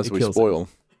 Unless we kills spoil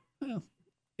it. Well,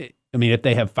 I mean, if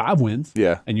they have 5 wins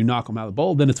and you knock them out of the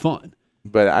bowl, then it's fun.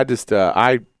 But I just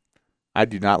I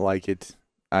do not like it.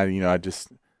 I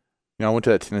went to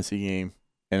that Tennessee game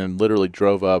and then literally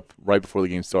drove up right before the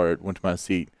game started, went to my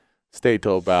seat, stayed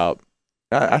till about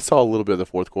I saw a little bit of the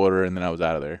fourth quarter, and then I was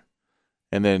out of there.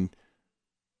 And then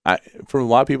for a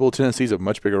lot of people, Tennessee's a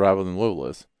much bigger rival than Louisville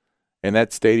is. And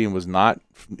that stadium was not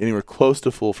anywhere close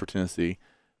to full for Tennessee.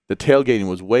 The tailgating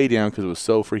was way down because it was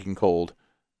so freaking cold.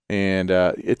 And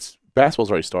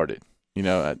basketball's already started.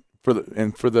 There's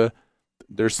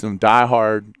some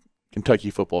diehard Kentucky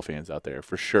football fans out there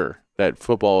for sure. That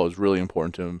football is really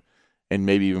important to them, and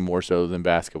maybe even more so than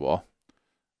basketball.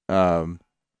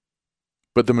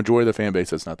 But the majority of the fan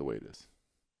base, that's not the way it is.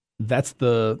 That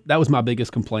was my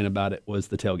biggest complaint about it, was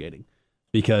the tailgating,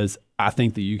 because I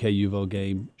think the UK UVO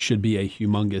game should be a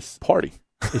humongous party.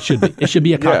 It should be. It should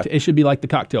be a cocktail. It should be like the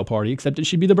cocktail party, except it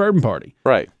should be the bourbon party.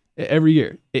 Right. Every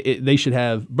year, they should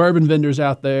have bourbon vendors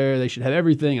out there. They should have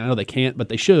everything. I know they can't, but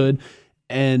they should,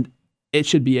 and it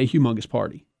should be a humongous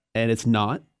party. And it's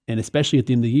not, and especially at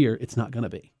the end of the year, it's not going to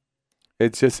be.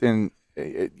 It's just to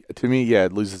me,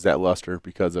 it loses that luster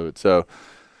because of it. So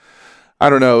I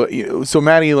don't know. So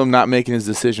Matt Elam not making his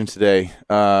decision today,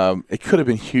 it could have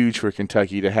been huge for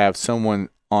Kentucky to have someone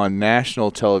on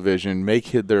national television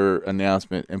make their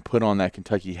announcement and put on that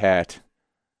Kentucky hat.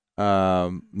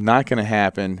 Not going to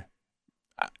happen.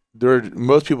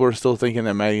 Most people are still thinking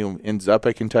that Matt Elam ends up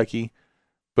at Kentucky,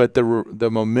 but the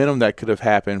momentum that could have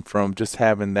happened from just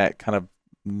having that kind of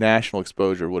national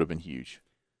exposure would have been huge.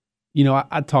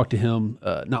 I talked to him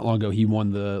not long ago. He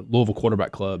won the Louisville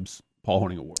Quarterback Club's Paul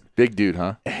Hornung Award. Big dude,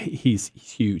 huh? He's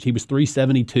huge. He was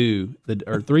 372.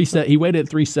 He weighed at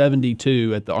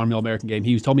 372 at the Army All-American game.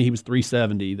 He told me he was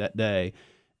 370 that day,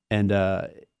 and I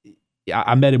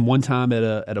met him one time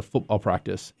at a football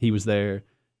practice. He was there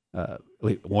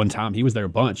one time. He was there a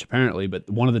bunch apparently, but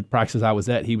one of the practices I was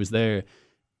at, he was there,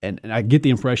 and I get the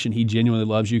impression he genuinely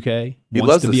loves UK. He wants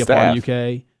loves to the be staff. a part of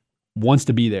UK. Wants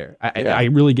to be there. I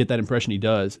really get that impression he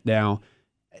does. Now,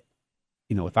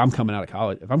 if I'm coming out of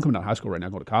college, if I'm coming out of high school right now,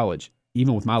 going to college,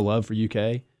 even with my love for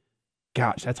UK,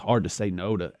 gosh, that's hard to say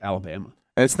no to Alabama.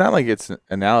 And it's not like it's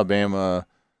an Alabama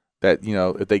that,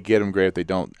 if they get him, great. If they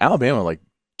don't, Alabama,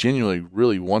 genuinely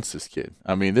really wants this kid.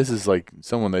 I mean, this is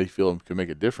someone they feel can make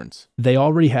a difference. They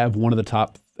already have one of the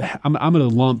top. I'm going to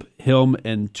lump him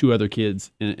and 2 other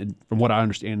kids, and from what I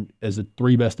understand, as the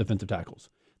 3 best defensive tackles.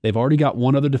 They've already got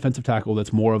one other defensive tackle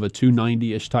that's more of a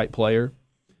 290-ish type player,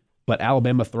 but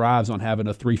Alabama thrives on having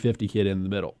a 350 kid in the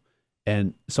middle.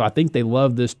 And so I think they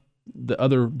love this. The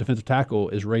other defensive tackle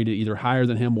is rated either higher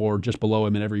than him or just below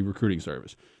him in every recruiting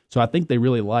service. So I think they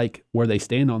really like where they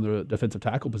stand on the defensive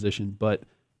tackle position, but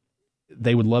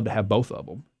they would love to have both of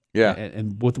them. Yeah.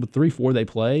 And with 3-4 they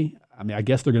play, I mean, I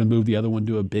guess they're going to move the other one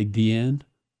to a big D end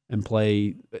and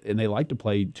play, and they like to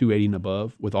play 280 and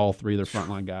above with all 3 of their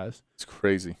frontline guys. It's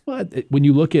crazy. But when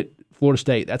you look at Florida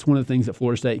State, that's one of the things that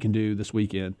Florida State can do this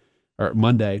weekend or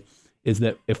Monday, is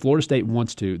that if Florida State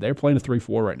wants to, they're playing a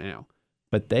 3-4 right now,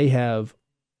 but they have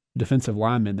defensive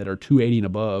linemen that are 280 and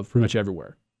above pretty much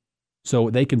everywhere. So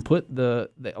they can put a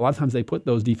lot of times they put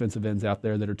those defensive ends out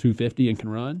there that are 250 and can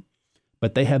run,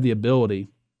 but they have the ability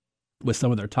with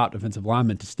some of their top defensive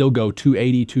linemen to still go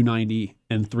 280, 290,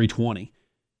 and 320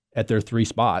 at their 3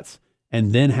 spots,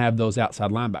 and then have those outside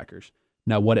linebackers.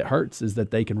 Now, what it hurts is that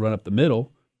they can run up the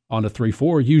middle on a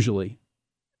 3-4 usually,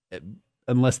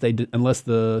 unless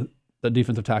the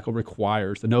defensive tackle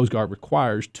the nose guard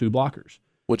requires 2 blockers.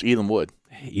 Which Elam would.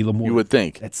 You would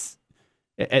think. That's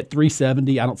at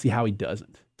 370. I don't see how he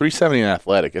doesn't. 370 and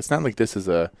athletic. It's not like this is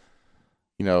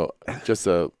just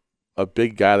a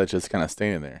big guy that's just kind of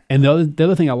standing there. And the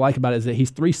other thing I like about it is that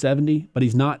he's 370, but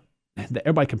he's not.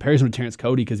 Everybody compares him to Terrence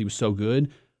Cody because he was so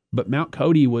good, but Mount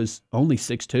Cody was only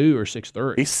 6'2" or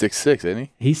 6'3". He's 6'6", isn't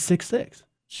he? He's 6'6".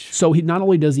 So he not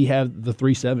only does he have the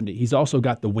 370, he's also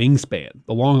got the wingspan,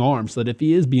 the long arm, so that if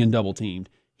he is being double teamed,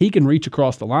 he can reach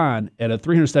across the line at a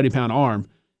 370-pound arm.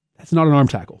 That's not an arm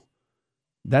tackle.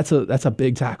 That's a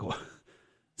big tackle.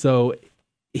 So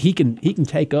he can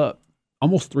take up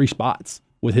almost 3 spots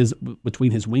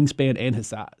between his wingspan and his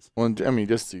size. Well, I mean,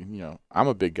 I'm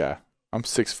a big guy. I'm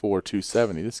 6'4",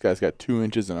 270. This guy's got 2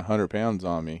 inches and 100 pounds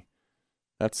on me.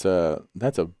 That's a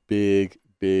big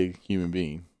human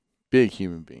being. Big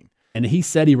human being. And he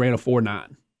said he ran a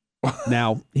 4.9.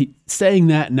 Now, saying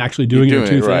that and actually doing it are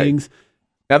 2 things.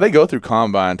 Now they go through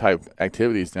combine type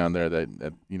activities down there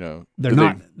that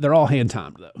They're all hand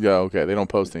timed though. Yeah, okay. They don't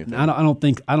post anything. I don't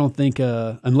think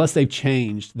unless they've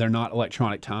changed, they're not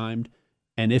electronic timed.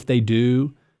 And if they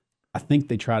do, I think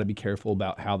they try to be careful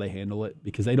about how they handle it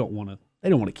because they don't want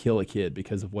to kill a kid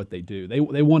because of what they do. They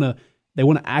want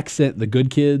to accent the good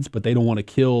kids, but they don't want to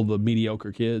kill the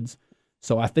mediocre kids.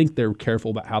 So I think they're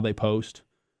careful about how they post.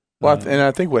 Well, and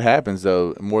I think what happens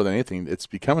though, more than anything, it's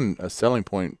becoming a selling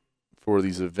point for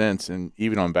these events, and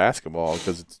even on basketball,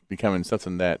 because it's becoming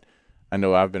something that I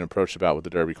know I've been approached about with the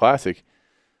Derby Classic.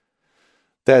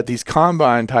 That these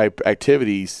combine type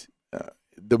activities,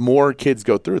 the more kids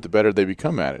go through it, the better they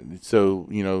become at it. So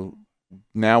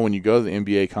now when you go to the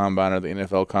NBA Combine or the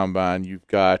NFL Combine,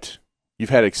 you've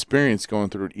had experience going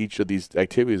through each of these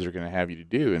activities they're going to have you to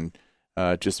do, and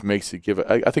just makes it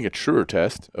I think a truer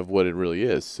test of what it really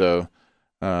is. So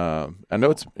I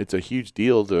know it's a huge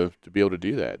deal to be able to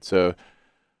do that. So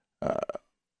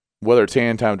whether it's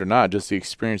hand timed or not, just the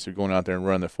experience of going out there and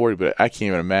running the 40. But I can't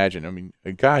even imagine. I mean,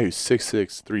 a guy who's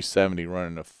 6'6", 370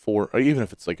 running a 4, or even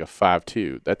if it's like a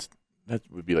 5'2", that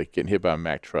would be like getting hit by a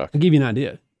Mack truck. I'll give you an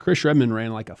idea. Chris Redmond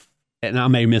ran and I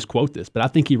may misquote this, but I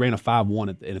think he ran a 5.1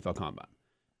 at the NFL Combine.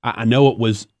 I know it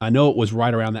was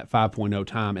right around that 5.0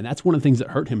 time, and that's one of the things that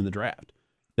hurt him in the draft.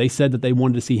 They said that they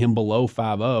wanted to see him below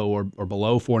 5.0 or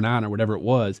below 4.9 or whatever it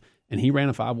was, and he ran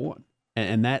a 5.1,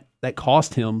 and that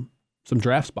cost him some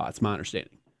draft spots, my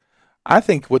understanding. I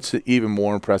think what's even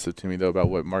more impressive to me, though, about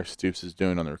what Mark Stoops is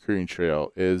doing on the recruiting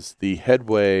trail is the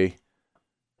headway.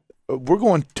 We're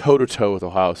going toe-to-toe with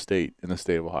Ohio State in the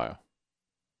state of Ohio.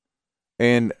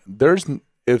 And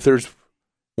if there's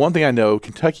one thing I know,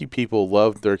 Kentucky people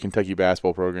love their Kentucky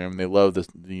basketball program, and they love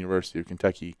the University of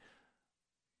Kentucky.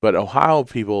 But Ohio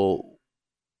people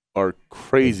are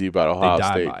crazy about Ohio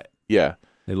State. State. By it. Yeah.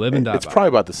 They live and die It's by probably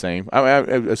about the same. I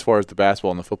mean, as far as the basketball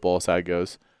and the football side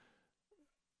goes.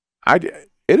 It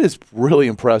is really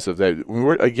impressive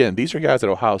that these are guys that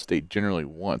Ohio State generally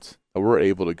wants. That we're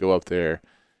able to go up there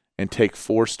and take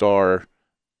 4-star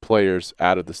players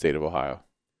out of the state of Ohio.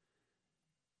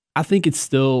 I think it's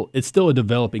still a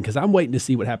developing, because I'm waiting to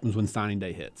see what happens when signing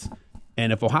day hits.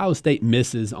 And if Ohio State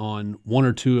misses on one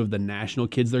or two of the national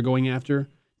kids they're going after,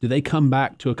 do they come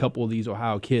back to a couple of these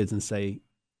Ohio kids and say,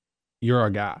 "You're our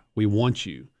guy. We want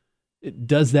you"?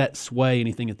 Does that sway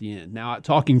anything at the end? Now,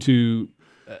 talking to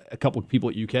a couple of people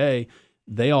at UK,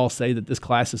 they all say that this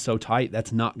class is so tight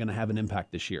that's not going to have an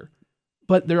impact this year.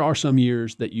 But there are some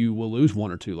years that you will lose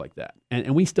one or two like that.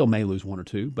 And we still may lose one or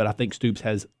two, but I think Stoops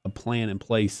has a plan in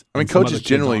place. I mean, coaches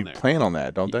generally plan on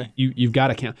that, don't they? You've got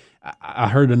to count. I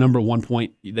heard a number at one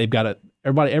point. They've got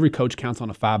every coach counts on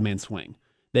a 5-man swing.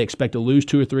 They expect to lose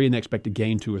 2 or 3, and they expect to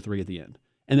gain 2 or 3 at the end.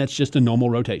 And that's just a normal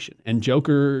rotation. And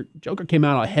Joker came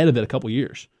out ahead of it a couple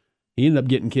years. He ended up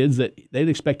getting kids that they'd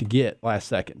expect to get last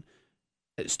second.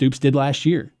 Stoops did last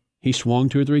year. He swung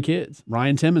 2 or 3 kids.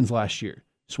 Ryan Timmons last year.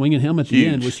 Swinging him at the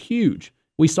end was huge.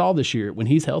 We saw this year when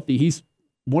he's healthy, he's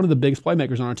one of the biggest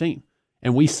playmakers on our team.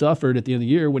 And we suffered at the end of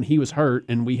the year when he was hurt,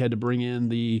 and we had to bring in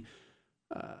the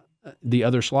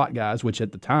other slot guys, which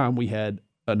at the time we had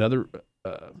another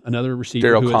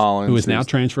receiver who is now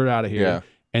transferred out of here, yeah.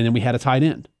 And then we had a tight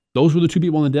end. Those were the 2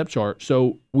 people on the depth chart.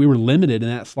 So we were limited in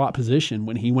that slot position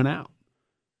when he went out.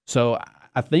 So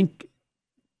I think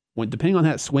depending on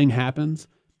how that swing happens,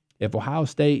 if Ohio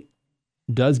State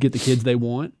does get the kids they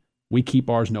want, we keep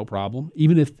ours no problem.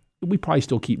 Even if we probably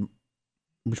still keep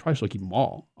them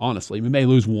all, honestly. We may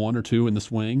lose 1 or 2 in the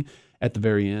swing at the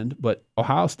very end, but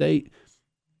Ohio State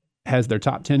has their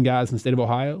top 10 guys in the state of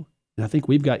Ohio, and I think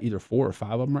we've got either 4 or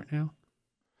 5 of them right now.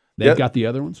 They've got the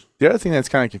other ones. The other thing that's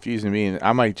kind of confusing me, and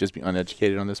I might just be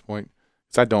uneducated on this point,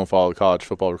 because I don't follow college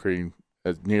football recruiting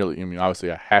as nearly. I mean,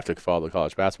 obviously I have to follow the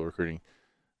college basketball recruiting.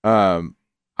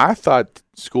 I thought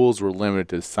schools were limited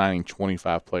to signing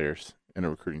 25 players in a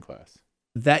recruiting class.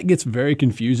 That gets very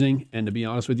confusing, and to be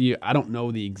honest with you, I don't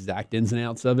know the exact ins and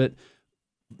outs of it.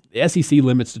 The SEC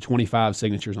limits to 25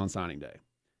 signatures on signing day,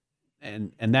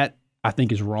 and that I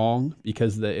think is wrong,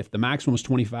 because if the maximum was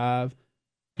 25,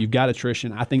 you've got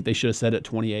attrition. I think they should have set it at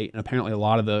 28, and apparently a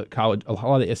lot of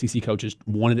the SEC coaches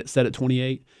wanted it set at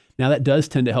 28. Now that does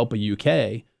tend to help a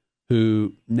UK,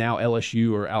 who now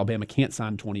LSU or Alabama can't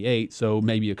sign 28, so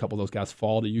maybe a couple of those guys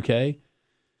fall to UK.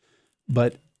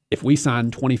 But if we sign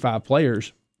 25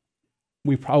 players,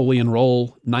 we probably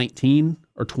enroll 19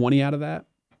 or 20 out of that,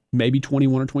 maybe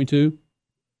 21 or 22.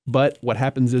 But what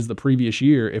happens is the previous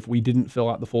year, if we didn't fill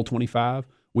out the full 25,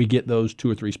 we get those 2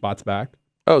 or 3 spots back.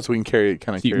 Oh, so we can carry it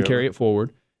carry it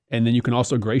forward. And then you can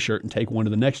also gray shirt and take one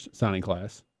to the next signing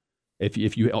class.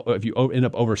 If you end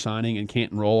up oversigning and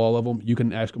can't enroll all of them, you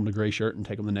can ask them to gray shirt and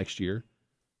take them the next year.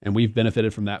 And we've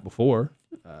benefited from that before,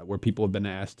 where people have been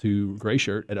asked to gray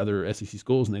shirt at other SEC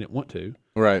schools and they didn't want to.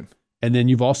 Right. And then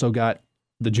you've also got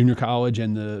the junior college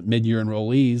and the mid-year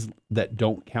enrollees that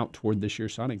don't count toward this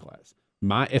year's signing class.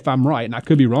 If I'm right, and I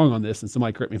could be wrong on this, and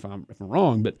somebody correct me if I'm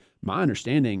wrong, but my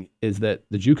understanding is that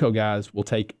the JUCO guys will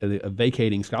take a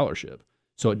vacating scholarship,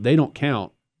 so they don't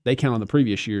count. They count on the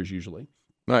previous years usually.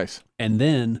 Nice. And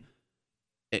then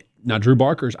now Drew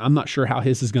Barker's, I'm not sure how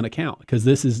his is going to count because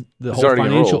this is the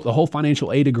whole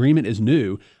financial aid agreement is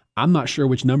new. I'm not sure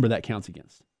which number that counts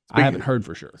against. I haven't heard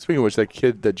for sure. Speaking of which,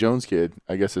 that Jones kid,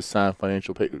 I guess, has signed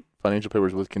financial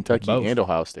papers with Kentucky and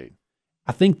Ohio State.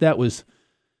 I think that was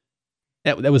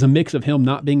a mix of him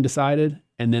not being decided,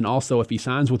 and then also if he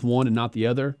signs with one and not the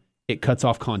other, it cuts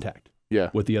off contact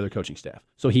with the other coaching staff.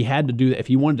 So he had to do that. If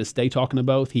he wanted to stay talking to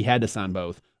both, he had to sign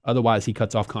both. Otherwise, he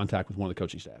cuts off contact with one of the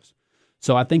coaching staffs.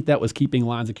 So I think that was keeping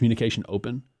lines of communication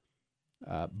open.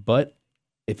 But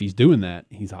if he's doing that,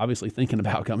 he's obviously thinking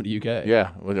about coming to UK.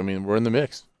 Yeah, I mean, we're in the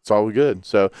mix. It's all good.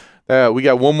 So we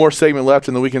got one more segment left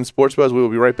in the Weekend Sports Buzz. We will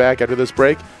be right back after this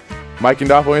break. Mike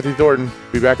Gandolfo, Anthony Thornton,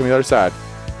 be back on the other side.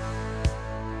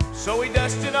 So we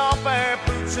dusted off our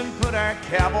boots and put our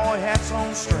cowboy hats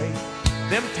on straight.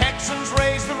 Them Texans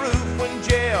raised the roof when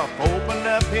Jeff opened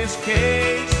up his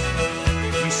case.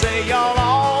 You say y'all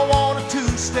all want a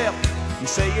two-step. You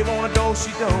say you want a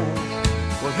do-si-do.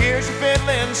 Well, here's your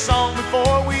fiddling song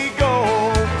before we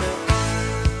go.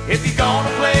 If you're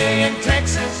gonna play in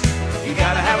Texas, you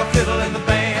gotta have a fiddle in the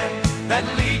band. That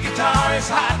lead guitar is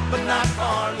hot, but not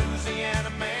for Louisiana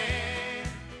man.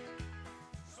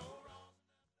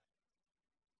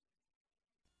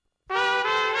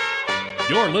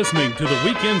 You're listening to the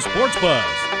Weekend Sports Buzz.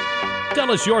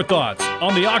 Tell us your thoughts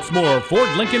on the Oxmoor Ford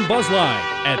Lincoln Buzz Line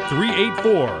at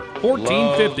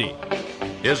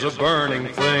 384-1450. Is a burning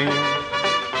thing.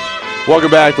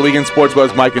 Welcome back to the Weekend Sports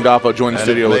Buzz. Mike Gandolfo joined the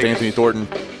studio with Anthony Thornton.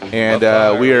 And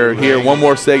we are here. One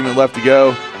more segment left to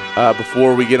go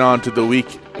before we get on to the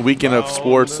weekend of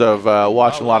sports of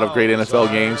watching a lot of great NFL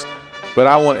games. But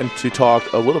I wanted to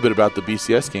talk a little bit about the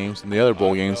BCS games and the other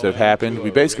bowl games that have happened. We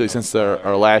basically, since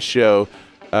our last show,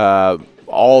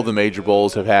 all the major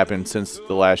bowls have happened since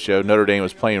the last show. Notre Dame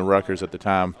was playing Rutgers at the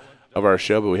time of our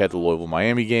show, but we had the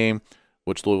Louisville-Miami game,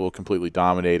 which Louisville completely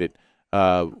dominated.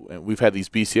 We've had these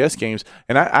BCS games,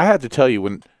 and I have to tell you,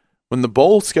 when the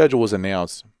bowl schedule was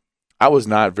announced, I was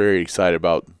not very excited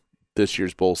about this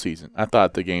year's bowl season. I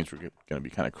thought the games were going to be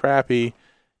kind of crappy,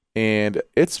 and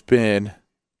it's been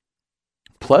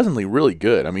pleasantly really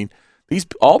good. I mean,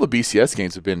 all the BCS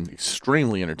games have been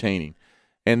extremely entertaining.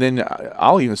 And then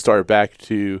I'll even start back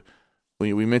to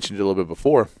we mentioned it a little bit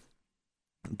before.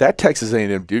 That Texas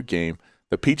A&M Duke game,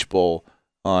 the Peach Bowl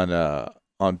on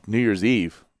New Year's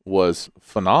Eve, was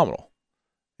phenomenal.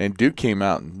 And Duke came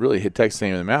out and really hit Texas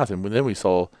A&M in the mouth. And then we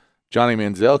saw Johnny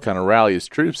Manziel kind of rally his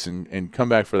troops and come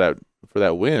back for that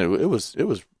win. It was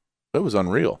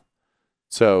unreal.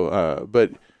 So,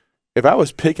 but if I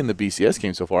was picking the BCS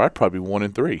game so far, I'd probably be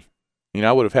 1-3. You know,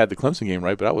 I would have had the Clemson game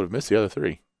right, but I would have missed the other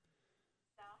three.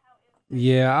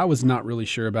 Yeah, I was not really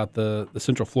sure about the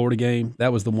Central Florida game.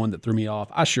 That was the one that threw me off.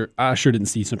 I sure didn't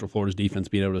see Central Florida's defense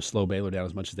being able to slow Baylor down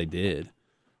as much as they did.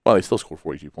 Well, they still scored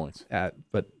 42 points.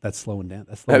 But that's slowing down.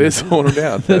 That is slowing them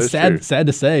down. That's sad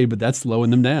to say, but that's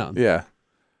slowing them down. Yeah.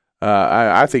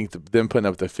 I think them putting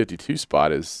up the 52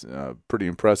 spot is pretty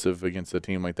impressive against a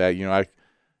team like that. You know,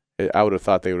 I would have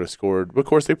thought they would have scored. But of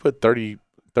course, they put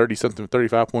 30-something,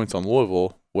 35 points on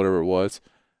Louisville, whatever it was.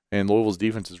 And Louisville's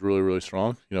defense is really, really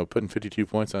strong. You know, putting 52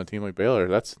 points on a team like Baylor,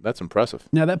 that's impressive.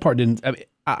 Now, that part didn't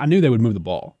 – I knew they would move the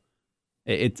ball.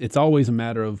 It's always a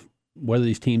matter of whether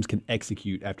these teams can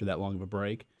execute after that long of a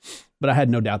break. But I had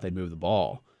no doubt they'd move the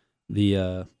ball.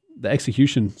 The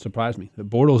execution surprised me.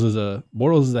 Bortles is a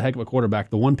heck of a quarterback.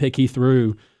 The one pick he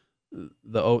threw,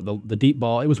 the deep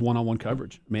ball, it was one-on-one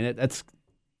coverage. I mean,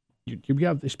 you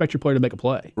got to expect your player to make a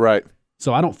play. Right.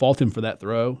 So I don't fault him for that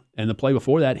throw. And the play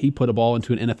before that, he put a ball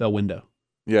into an NFL window.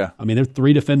 Yeah. I mean, there were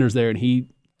three defenders there, and he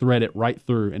thread it right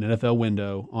through an NFL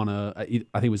window on I think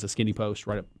it was a skinny post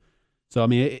right up. So, I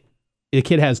mean, the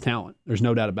kid has talent. There's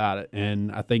no doubt about it.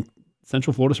 And I think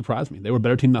Central Florida surprised me. They were a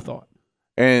better team than I thought.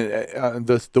 And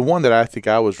the one that I think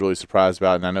I was really surprised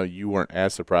about, and I know you weren't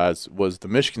as surprised, was the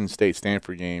Michigan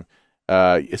State-Stanford game.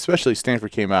 Especially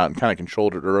Stanford came out and kind of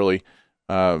controlled it early.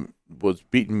 Was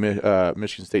beating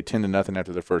Michigan State 10-0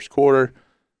 after the first quarter.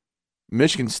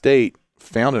 Michigan State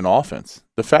found an offense.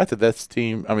 The fact that this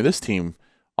team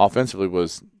offensively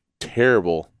was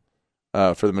terrible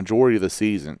for the majority of the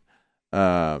season,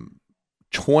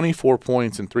 24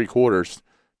 points in 3 quarters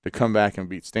to come back and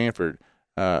beat Stanford,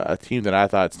 a team that I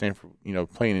thought Stanford,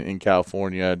 playing in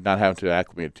California, not having to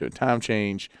acclimate to a time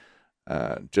change,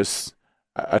 just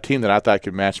a team that I thought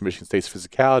could match Michigan State's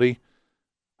physicality.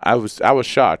 I was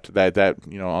shocked that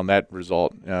on that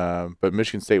result, but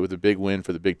Michigan State with a big win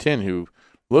for the Big Ten, who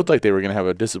looked like they were going to have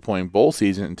a disappointing bowl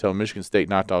season until Michigan State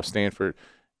knocked off Stanford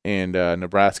and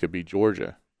Nebraska beat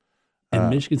Georgia. And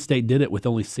Michigan State did it with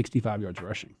only 65 yards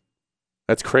rushing.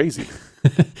 That's crazy.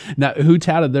 Now, who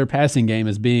touted their passing game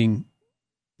as being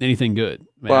anything good?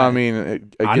 I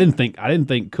didn't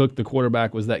think Cook, the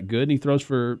quarterback, was that good, and he throws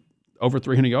for over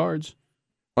 300 yards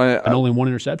and only 1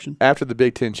 interception. After the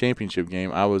Big Ten championship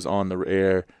game, I was on the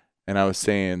air and I was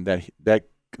saying that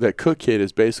Cook kid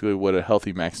is basically what a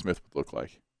healthy Max Smith would look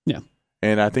like. Yeah,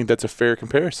 and I think that's a fair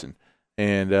comparison.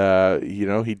 And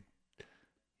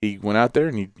he went out there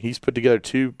and he's put together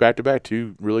 2 back-to-back,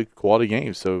 2 really quality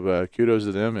games. So kudos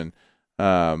to them.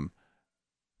 And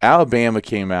Alabama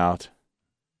came out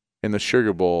in the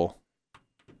Sugar Bowl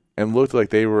and looked like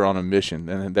they were on a mission.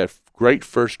 And that great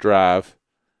first drive,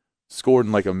 scored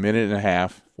in like a minute and a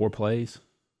half. 4 plays.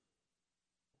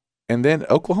 And then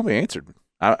Oklahoma answered.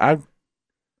 I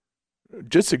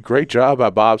just a great job by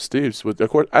Bob Stoops. Of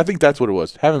course, I think that's what it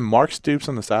was. Having Mark Stoops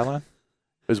on the sideline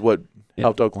is what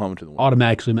helped Oklahoma to the win.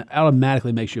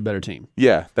 Automatically makes you a better team.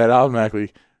 Yeah, that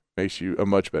automatically makes you a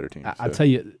much better team. I tell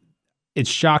you, it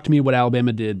shocked me what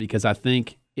Alabama did because I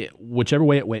think whichever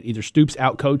way it went, either Stoops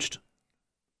outcoached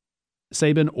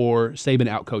Saban or Saban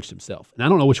outcoached himself. And I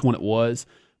don't know which one it was,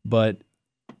 but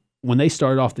when they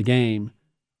started off the game,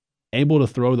 able to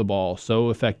throw the ball so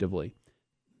effectively,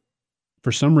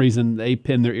 for some reason they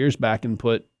pinned their ears back and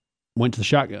went to the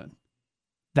shotgun.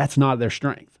 That's not their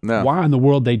strength. No. Why in the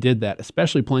world they did that,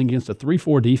 especially playing against a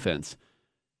 3-4 defense?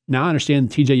 Now I understand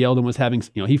T.J. Yeldon was having,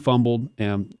 he fumbled,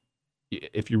 and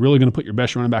if you're really going to put your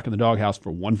best running back in the doghouse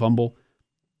for 1 fumble,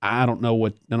 I don't know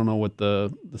what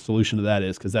the solution to that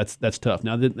is, because that's tough.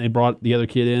 Now they brought the other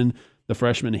kid in, the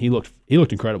freshman, and he looked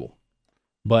incredible,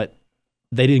 but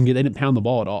they didn't pound the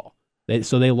ball at all.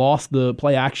 So they lost the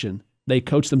play action. They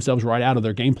coached themselves right out of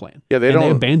their game plan. Yeah, they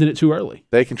abandoned it too early.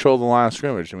 They control the line of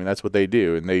scrimmage. I mean, that's what they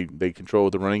do, and they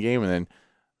control the running game, and then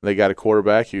they got a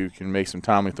quarterback who can make some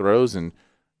timely throws, and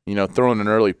throwing an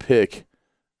early pick,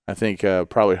 I think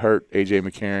probably hurt A.J.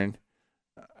 McCarron.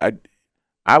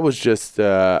 I was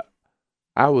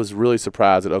really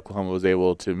surprised that Oklahoma was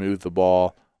able to move the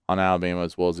ball on Alabama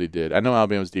as well as they did. I know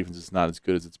Alabama's defense is not as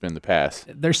good as it's been in the past.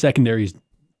 Their secondary's,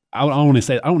 I don't want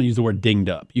to use the word dinged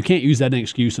up. You can't use that as an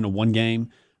excuse in a one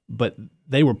game, but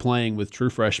they were playing with true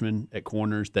freshmen at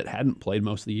corners that hadn't played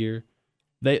most of the year.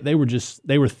 They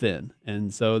were thin,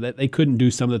 and so that they couldn't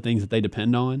do some of the things that they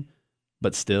depend on.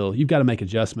 But still, you've got to make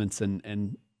adjustments,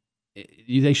 and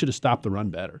they should have stopped the run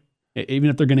better. Even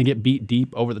if they're going to get beat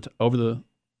deep over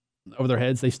their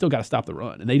heads, they still got to stop the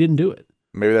run, and they didn't do it.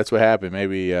 Maybe that's what happened.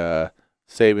 Maybe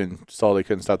Saban saw they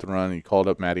couldn't stop the run, and he called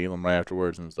up Matt Elam right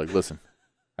afterwards and was like, "Listen,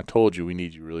 I told you we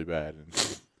need you really bad."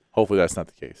 And hopefully that's not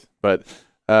the case. But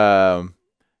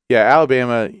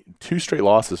Alabama, 2 straight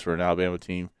losses for an Alabama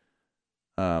team.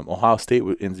 Ohio State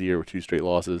ends the year with 2 straight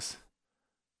losses,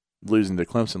 losing to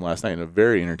Clemson last night in a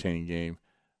very entertaining game.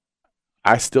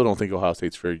 I still don't think Ohio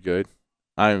State's very good.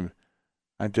 they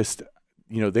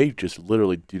just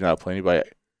literally do not play anybody.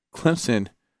 Clemson,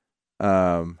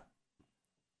 I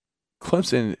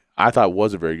thought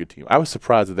was a very good team. I was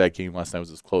surprised that game last night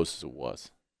was as close as it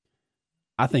was.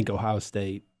 I think Ohio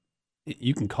State,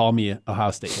 you can call me an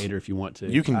Ohio State hater if you want to.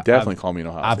 You can definitely call me an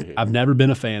Ohio State hater. I've never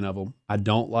been a fan of them. I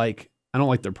don't like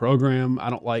their program. I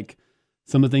don't like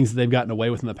some of the things that they've gotten away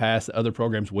with in the past that other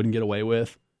programs wouldn't get away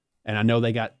with. And I know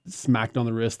they got smacked on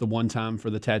the wrist the one time for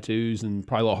the tattoos and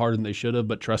probably a little harder than they should have,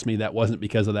 but trust me, that wasn't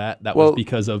because of that. That was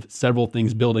because of several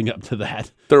things building up to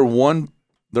that. Their one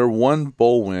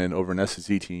bowl win over an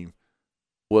SEC team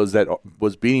was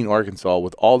beating Arkansas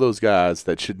with all those guys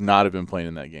that should not have been playing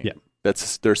in that game. Yeah.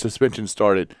 That's their suspension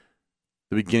started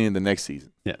the beginning of the next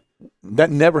season. Yeah.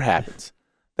 That never happens.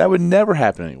 That would never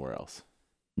happen anywhere else.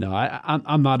 No,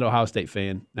 I'm not an Ohio State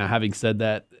fan. Now, having said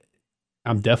that,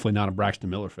 I'm definitely not a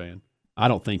Braxton Miller fan. I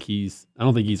don't think he's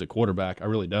a quarterback. I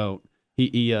really don't.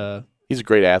 He's a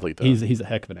great athlete, though. He's a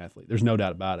heck of an athlete. There's no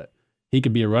doubt about it. He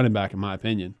could be a running back, in my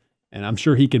opinion, and I'm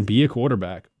sure he can be a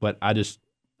quarterback. But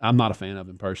I'm not a fan of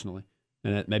him personally,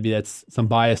 and maybe that's some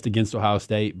bias against Ohio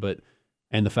State,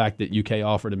 and the fact that UK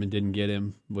offered him and didn't get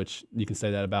him, which you can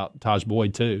say that about Taj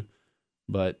Boyd too.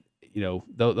 But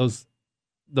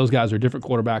those guys are different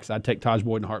quarterbacks. I'd take Taj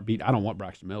Boyd in a heartbeat. I don't want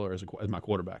Braxton Miller as my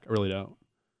quarterback. I really don't.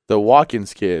 The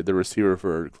Watkins kid, the receiver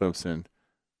for Clemson,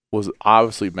 was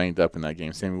obviously banged up in that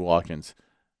game, Sammy Watkins,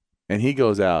 and he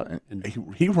goes out and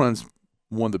he runs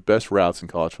one of the best routes in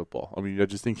college football. I mean, I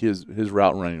just think his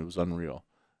route running was unreal.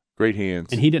 Great hands.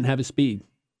 And he didn't have his speed.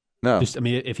 No.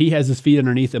 If he has his feet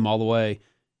underneath him all the way,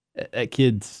 that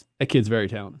kid's very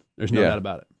talented. There's no doubt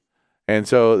about it. And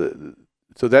so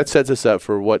that sets us up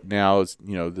for what now is,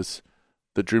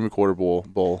 the Drew McWhorter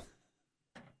Bowl.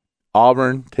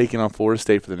 Auburn taking on Florida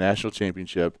State for the national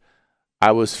championship.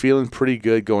 I was feeling pretty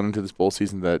good going into this bowl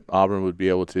season that Auburn would be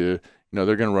able to, they're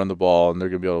going to run the ball and they're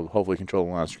going to be able to hopefully control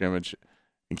the line of scrimmage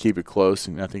and keep it close.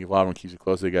 And I think if Auburn keeps it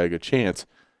close, they got a good chance.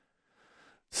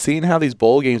 Seeing how these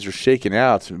bowl games are shaking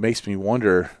out, it makes me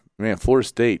wonder, man, Florida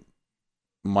State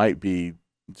might be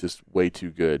just way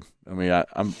too good. I mean,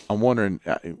 I'm wondering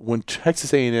when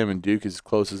Texas A&M and Duke is as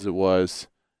close as it was,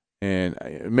 and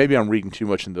maybe I'm reading too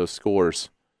much in those scores,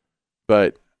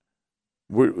 but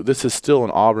this is still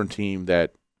an Auburn team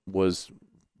that was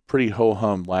pretty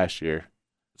ho-hum last year.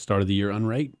 Start of the year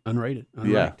unrated.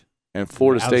 Yeah, and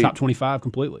Florida State top 25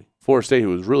 completely. Florida State, who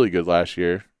was really good last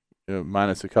year,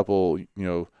 minus a couple,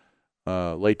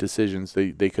 late decisions,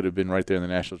 they could have been right there in the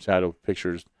national title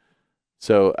pictures.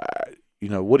 So,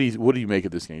 what do you make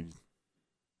of this game?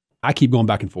 I keep going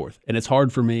back and forth, and it's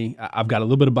hard for me. I've got a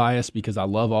little bit of bias because I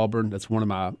love Auburn. That's one of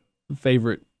my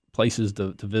favorite places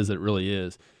to visit. It really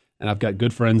is. And I've got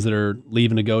good friends that are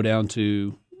leaving to go down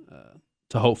to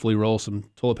hopefully roll some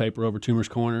toilet paper over Toomer's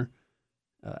Corner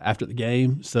after the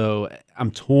game. So I'm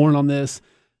torn on this.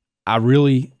 I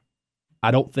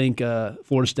don't think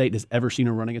Florida State has ever seen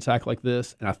a running attack like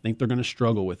this, and I think they're going to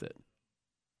struggle with it.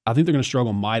 I think they're going to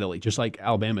struggle mightily, just like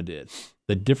Alabama did.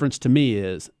 The difference to me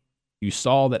is you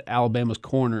saw that Alabama's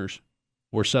corners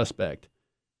were suspect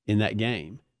in that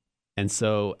game. And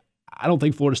so I don't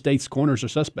think Florida State's corners are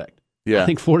suspect. Yeah. I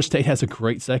think Florida State has a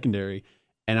great secondary,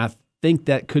 and I think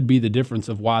that could be the difference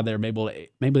of why they're able to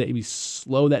maybe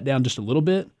slow that down just a little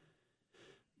bit.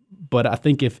 But I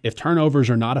think if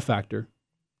turnovers are not a factor,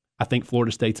 I think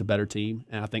Florida State's a better team,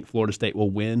 and I think Florida State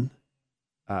will win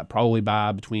probably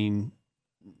by between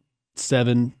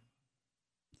 7,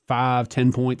 5,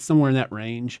 10 points, somewhere in that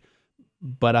range.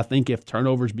 But I think if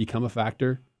turnovers become a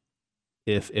factor,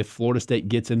 if Florida State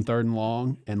gets in 3rd and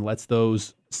long and lets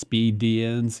those speed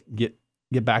DNs get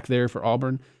back there for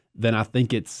Auburn, then I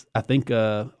think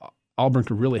Auburn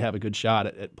could really have a good shot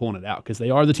at pulling it out because they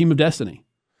are the team of destiny.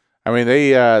 I mean,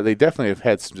 they definitely have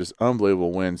had some just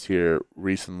unbelievable wins here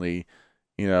recently,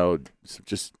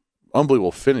 just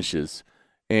unbelievable finishes.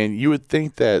 And you would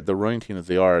think that the running team that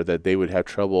they are, that they would have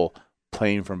trouble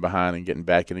playing from behind and getting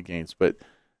back into games. But,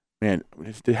 man,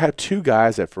 to have two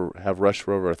guys that have rushed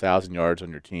for over 1,000 yards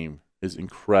on your team is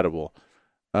incredible.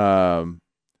 I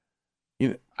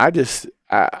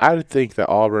think that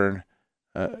Auburn,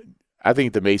 I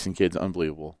think the Mason kid's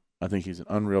unbelievable. I think he's an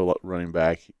unreal running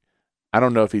back. I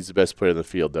don't know if he's the best player in the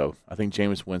field, though. I think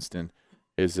Jameis Winston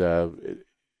is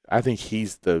I think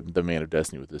he's the man of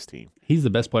destiny with this team. He's the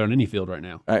best player on any field right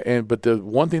now. But the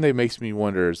one thing that makes me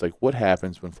wonder is, like, what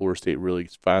happens when Florida State really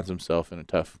finds himself in a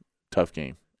tough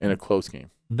game, in a close game?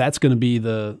 That's going to be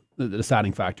the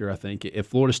deciding factor, I think. If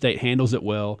Florida State handles it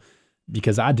well,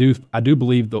 because I do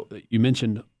believe you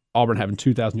mentioned Auburn having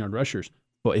 2,000-yard rushers,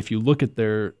 but if you look at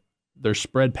their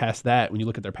spread past that, when you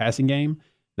look at their passing game,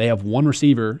 they have one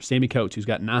receiver, Sammy Coates, who's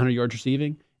got 900 yards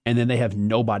receiving, and then they have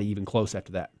nobody even close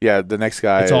after that. Yeah, the next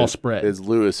guy it's all spread. Is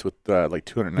Lewis with like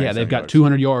 290 Yeah, they've got yards.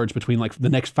 200 yards between like the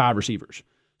next 5 receivers.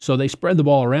 So they spread the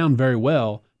ball around very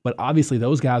well, but obviously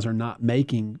those guys are not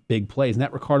making big plays. And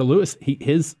that Ricardo Lewis,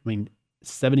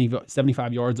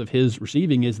 75 yards of his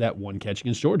receiving is that one catch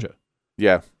against Georgia.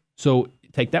 Yeah. So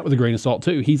take that with a grain of salt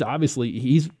too. He's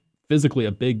physically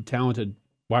a big, talented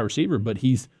wide receiver, but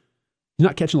he's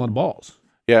not catching a lot of balls.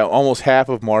 Yeah, almost half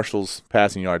of Marshall's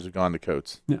passing yards have gone to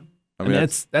Coates. Yeah, I mean,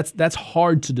 that's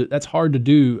hard to do. That's hard to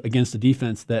do against a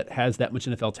defense that has that much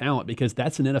NFL talent because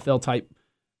that's an NFL type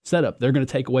setup. They're going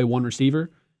to take away one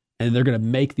receiver, and they're going to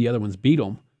make the other ones beat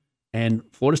them. And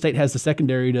Florida State has the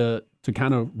secondary to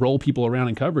kind of roll people around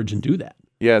in coverage and do that.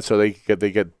 Yeah, so they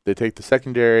take the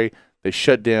secondary, they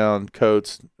shut down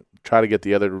Coates, try to get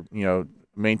the other,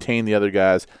 maintain the other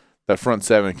guys. That front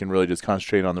seven can really just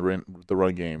concentrate on the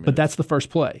run game. But that's the first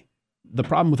play. The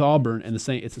problem with Auburn, and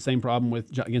it's the same problem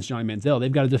against Johnny Manziel,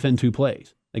 they've got to defend 2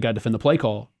 plays. They got to defend the play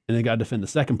call, and they got to defend the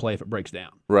second play if it breaks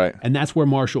down. Right. And that's where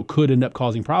Marshall could end up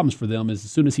causing problems for them is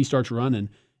as soon as he starts running,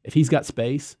 if he's got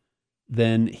space,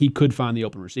 then he could find the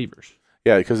open receivers.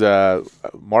 Yeah, because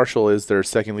Marshall is their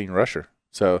second leading rusher.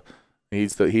 So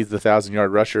he's the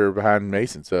 1,000-yard rusher behind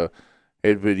Mason. So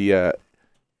it would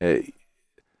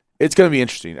it's going to be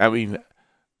interesting. I mean,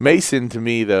 Mason to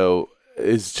me though,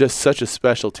 is just such a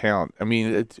special talent. I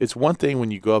mean, it's one thing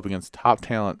when you go up against top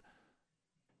talent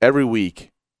every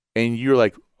week, and you're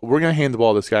like, we're going to hand the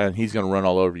ball to this guy, and he's going to run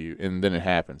all over you, and then it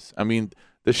happens. I mean,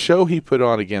 the show he put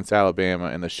on against Alabama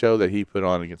and the show that he put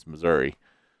on against Missouri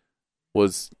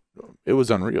was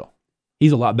unreal.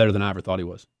 He's a lot better than I ever thought he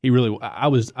was. He really. I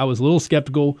was a little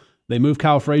skeptical. They moved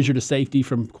Kyle Frazier to safety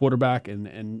from quarterback,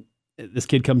 and this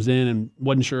kid comes in and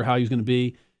wasn't sure how he was going to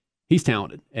be. He's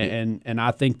talented, and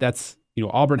I think that's,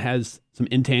 Auburn has some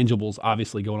intangibles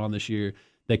obviously going on this year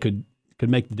that could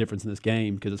make the difference in this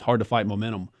game, because it's hard to fight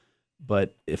momentum.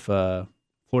 But if Florida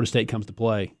State comes to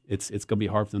play, it's going to be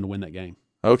hard for them to win that game.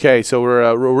 Okay, so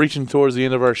we're reaching towards the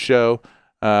end of our show.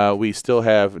 We still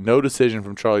have no decision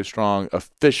from Charlie Strong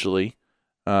officially.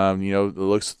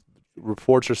 Reports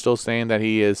are still saying that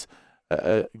he is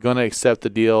going to accept the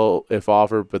deal if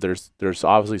offered, but there's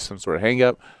obviously some sort of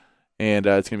hang-up, and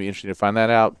it's going to be interesting to find that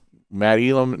out. Matt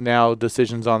Elam now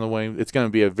decisions on the way. It's going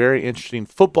to be a very interesting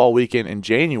football weekend in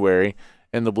January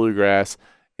in the Bluegrass,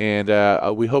 and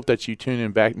we hope that you tune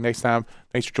in back next time.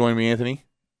 Thanks for joining me, Anthony.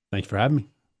 Thanks for having me.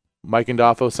 Mike and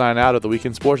Daffo sign out of the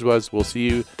Weekend Sports Buzz. We'll see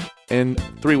you in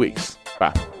 3 weeks.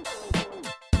 Bye.